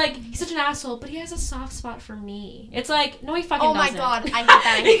 Or it's like, he's such an asshole, but he has a soft spot for me. It's like, No, he fucking Oh my doesn't. god, I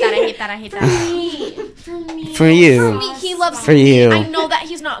hate that. For me. For you. For me, he loves For you. I know that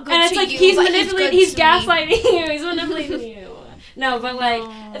he's not good And it's to like you, he's but manipulating, he's he's good to me. gaslighting you, he's manipulating you. No, but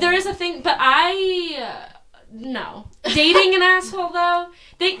like there is a thing, but no. Dating an asshole though,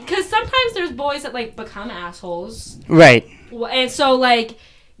 because sometimes there's boys that like become assholes, Right. and so like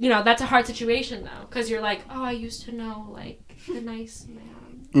that's a hard situation though, because you're like, oh, I used to know like the nice man.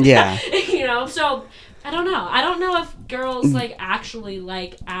 Yeah. So I don't know if girls like actually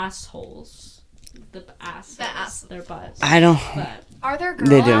like assholes, the assholes, their butts. I don't. But Are there They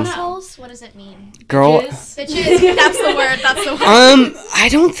girl do. assholes? What does it mean? Girl. Bitches. That's the word. That's the word. I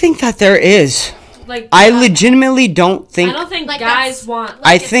don't think that there is. like I legitimately don't I think don't think like, guys that's- want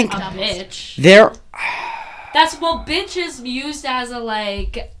I it's think a doubles. bitch. there. That's bitch is used as a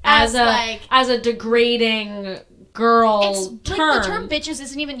As, like- as a degrading girl It's term. like the term bitches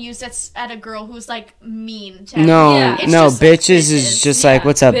isn't even used at a girl who's like mean to No, Yeah. It's no, just, like, bitches is bitches. just Yeah, like,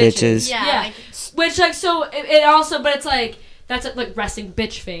 what's up, bitches. bitches? Yeah. Yeah. Like, Which like so it also, but it's like that's like resting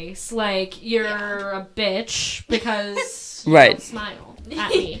bitch face. Like you're a bitch because you Right. don't smile at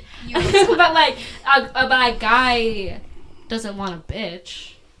me. you don't But like a guy doesn't want a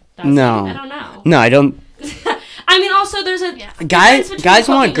bitch. Does No. he? I don't know. No, I don't. I mean, also there's a Yeah. Guys- difference between guys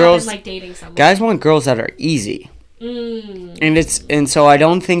want hooking up girls- and, like dating someone. Guys want girls that are easy, and so I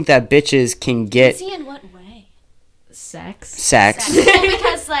don't think that bitches can get see in what way? Sex. sex. Well,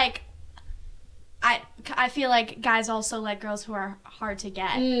 because like I feel like guys also like girls who are hard to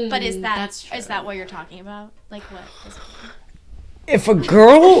get. But is that's true. that what you're talking about? Like what is it? If a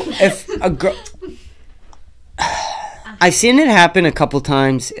girl, I've seen it happen a couple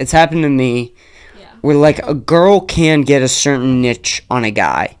times. It's happened to me. Yeah. Where like a girl can get a certain niche on a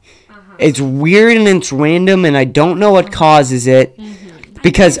guy. Uh-huh. It's weird and it's random, and I don't know what causes it.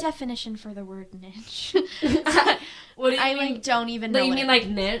 Because Definition for the word niche. What do you I mean? like don't even know. Like, you what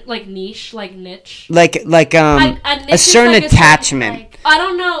mean it like niche, like niche? like A niche a is certain like a certain, attachment, like, I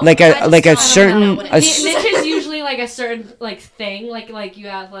don't know. like I a just like a don't know certain what it a is. Niche is usually like a certain like thing, like you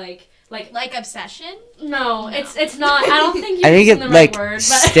have like like obsession. no, it's not. I don't think I you're think using it the like right word. But,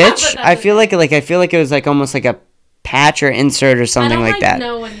 stitch. but I feel like it was like almost like a patch or insert or I something don't like that.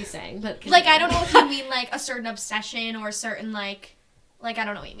 know what he's saying, but Like I don't know if you mean like a certain obsession or a certain like I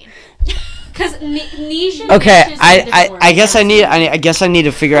don't know what you mean. because niche. And Okay, niche is like different I guess words. I guess I need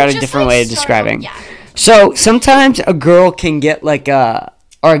to figure out a Just, different like, way of start describing. out- Yeah. So sometimes a girl can get like a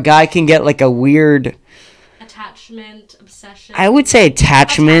guy can get like a weird, attachment, obsession. I would say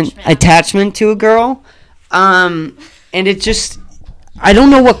attachment to a girl, and it just I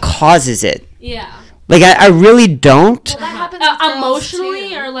don't know what causes it. Yeah. Like I really don't. Well, that happens with girls, Emotionally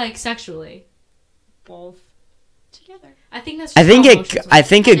too. or like sexually. both together. I think that's. I just think how it emotions I work.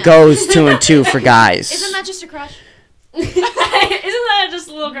 think I it know. goes 2 and 2 for guys. Isn't that just a crush? Isn't that just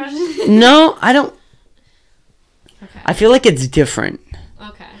a little crush? No, I don't. Okay. I feel like it's different.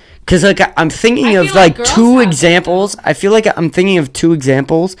 Okay. Cause like I'm thinking I of feel like like girls two have that, examples. I feel like I'm thinking of 2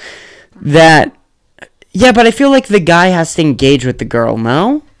 examples that. Yeah, but I feel like the guy has to engage with the girl.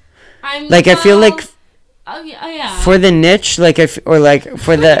 No, like I feel like Oh yeah. for the niche, like if or like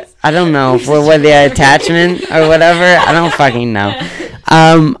for the I don't know for what the attachment or whatever. I don't fucking know.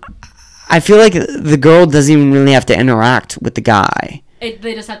 I feel like the girl doesn't even really have to interact with the guy. They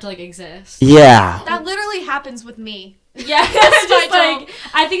just have to like exist. Yeah. That literally happens with me. Yeah. I just, don't. like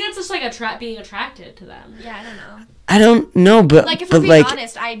I think it's just like being attracted to them. Yeah, I don't know. I don't know, but Like if but we're being like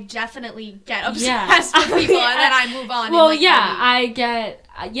honest, I definitely get Yeah. obsessed with people and then I move on. Well, in, like, yeah, a week. I get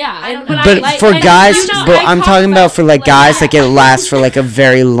yeah. I don't but know. I but like- for and guys, you know, but I I'm talk talking about for like guys, yeah. like it lasts for like a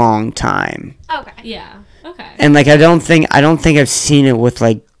very long time. Okay. Yeah. Okay. And like I don't think I've seen it with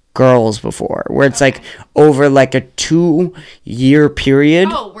like girls before, where it's like over like a 2-year period,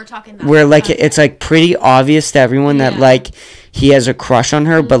 Oh, we're talking that. where like it's like pretty obvious to everyone that Yeah. like he has a crush on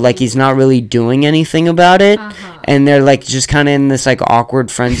her, but like he's not really doing anything about it, and they're like just kind of in this like awkward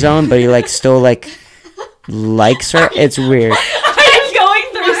friend zone, but he like still like likes her. It's weird. I'm going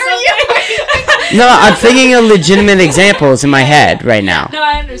through something. No, I'm thinking of legitimate examples in my head right now, No,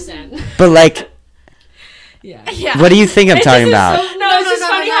 I understand. but like, Yeah. Yeah. what do you think I'm It's talking just about? So, no, No, it's no, just no,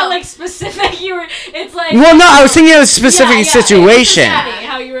 funny no, how no. like specific you were. It's like. Well, no, I was thinking of a specific It's situation. just funny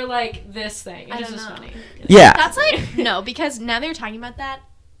how you were like this thing. It's I just don't know. funny. Yeah. That's like no, because now that you're talking about that,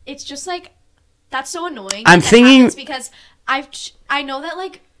 it's just like that's so annoying. I'm that thinking- happens because I know that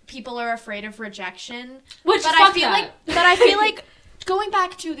like people are afraid of rejection, Which but fuck I feel that. like going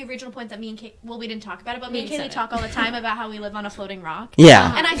back to the original point that me and Kate, well, we didn't talk about it, but me and said Kaylee it. talk all the time about how we live on a floating rock.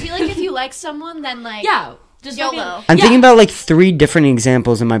 Yeah. And I feel like if you like someone, then like Yeah. Just YOLO. fucking- I'm yeah. thinking about like 3 different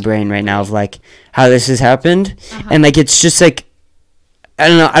examples in my brain right now of like how this has happened, and like it's just like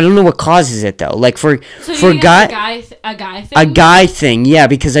I don't know what causes it though. Like for So you for think guy it's a guy thing. a guy thing, yeah,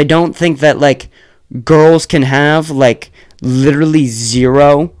 because I don't think that like girls can have like literally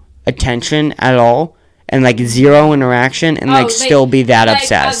 0 attention at all and like 0 interaction and like still be that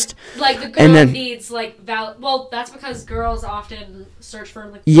obsessed. Like the girl And then- needs like well, that's because girls often search for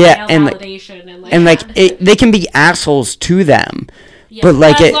like Yeah, male and, like- validation And like they can be assholes to them. yeah, but,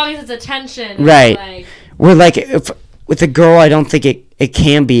 like, as it- long as it's attention, Right. Like, Where like if with a girl, I don't think it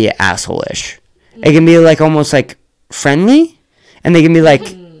can be asshole-ish. It can be like almost like friendly, and they can be like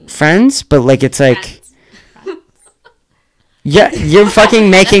friends, but like it's like yeah, you're fucking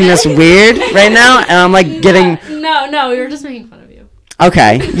making this weird right now, and I'm like getting no, you're just making fun of you.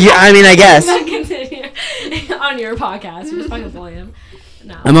 okay. Yeah, I mean I guess Continue on your podcast. You're just fucking bullying him.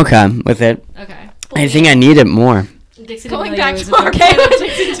 No. I'm okay with it. Okay. I think I need it more. Dixie Going D'Amelio back is to a our big game. fan of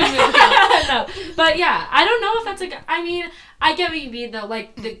Dixie D'Amelio. No, but yeah, I don't know if that's I mean, I get what you mean though.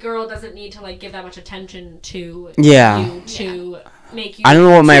 Like the girl doesn't need to like give that much attention to Yeah. you to make you. I don't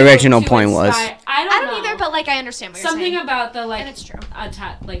know what my to- original to point was. inspire- I I don't don't know. either, but like I understand what you're something saying. about the like And it's true.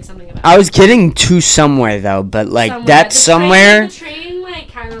 like something about. I was getting to somewhere though, but like somewhere. that The somewhere the train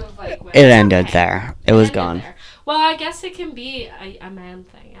like kind of like went. it ended Okay. there. It was ended gone. there. Well, I guess it can be a man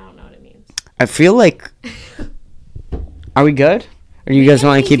thing. I don't know what it means. I feel like are we good? Or you guys Yeah,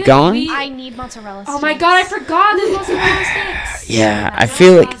 want we to keep good. going? We- I need mozzarella Oh my sticks. god, I forgot there's mozzarella sticks. Yeah, I Mozzarella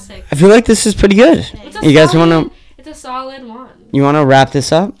feel like sticks. I feel like this is pretty good. It's a You guys solid- want to It's a solid one. you want to wrap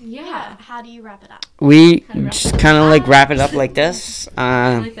this up? Yeah. How do you wrap it up? We How to wrap just it kind of like wrap it up like this.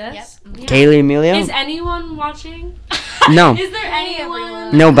 Like this. Yeah. Kaylee Emilio? Is anyone watching? No. Is there anyone?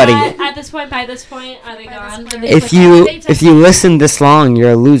 Everyone. Nobody. At this point, by this point, are they By gone? this Did point. they If click you out? if you listen this long,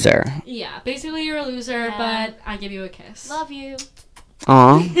 you're a loser. Yeah, basically you're a loser, Yeah. but I give you a kiss. Love you.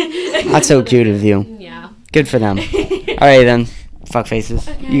 Aw, that's so cute of you. Yeah. Good for them. All right then, fuck faces.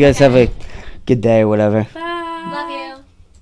 Okay. You guys have a good day or whatever. Bye.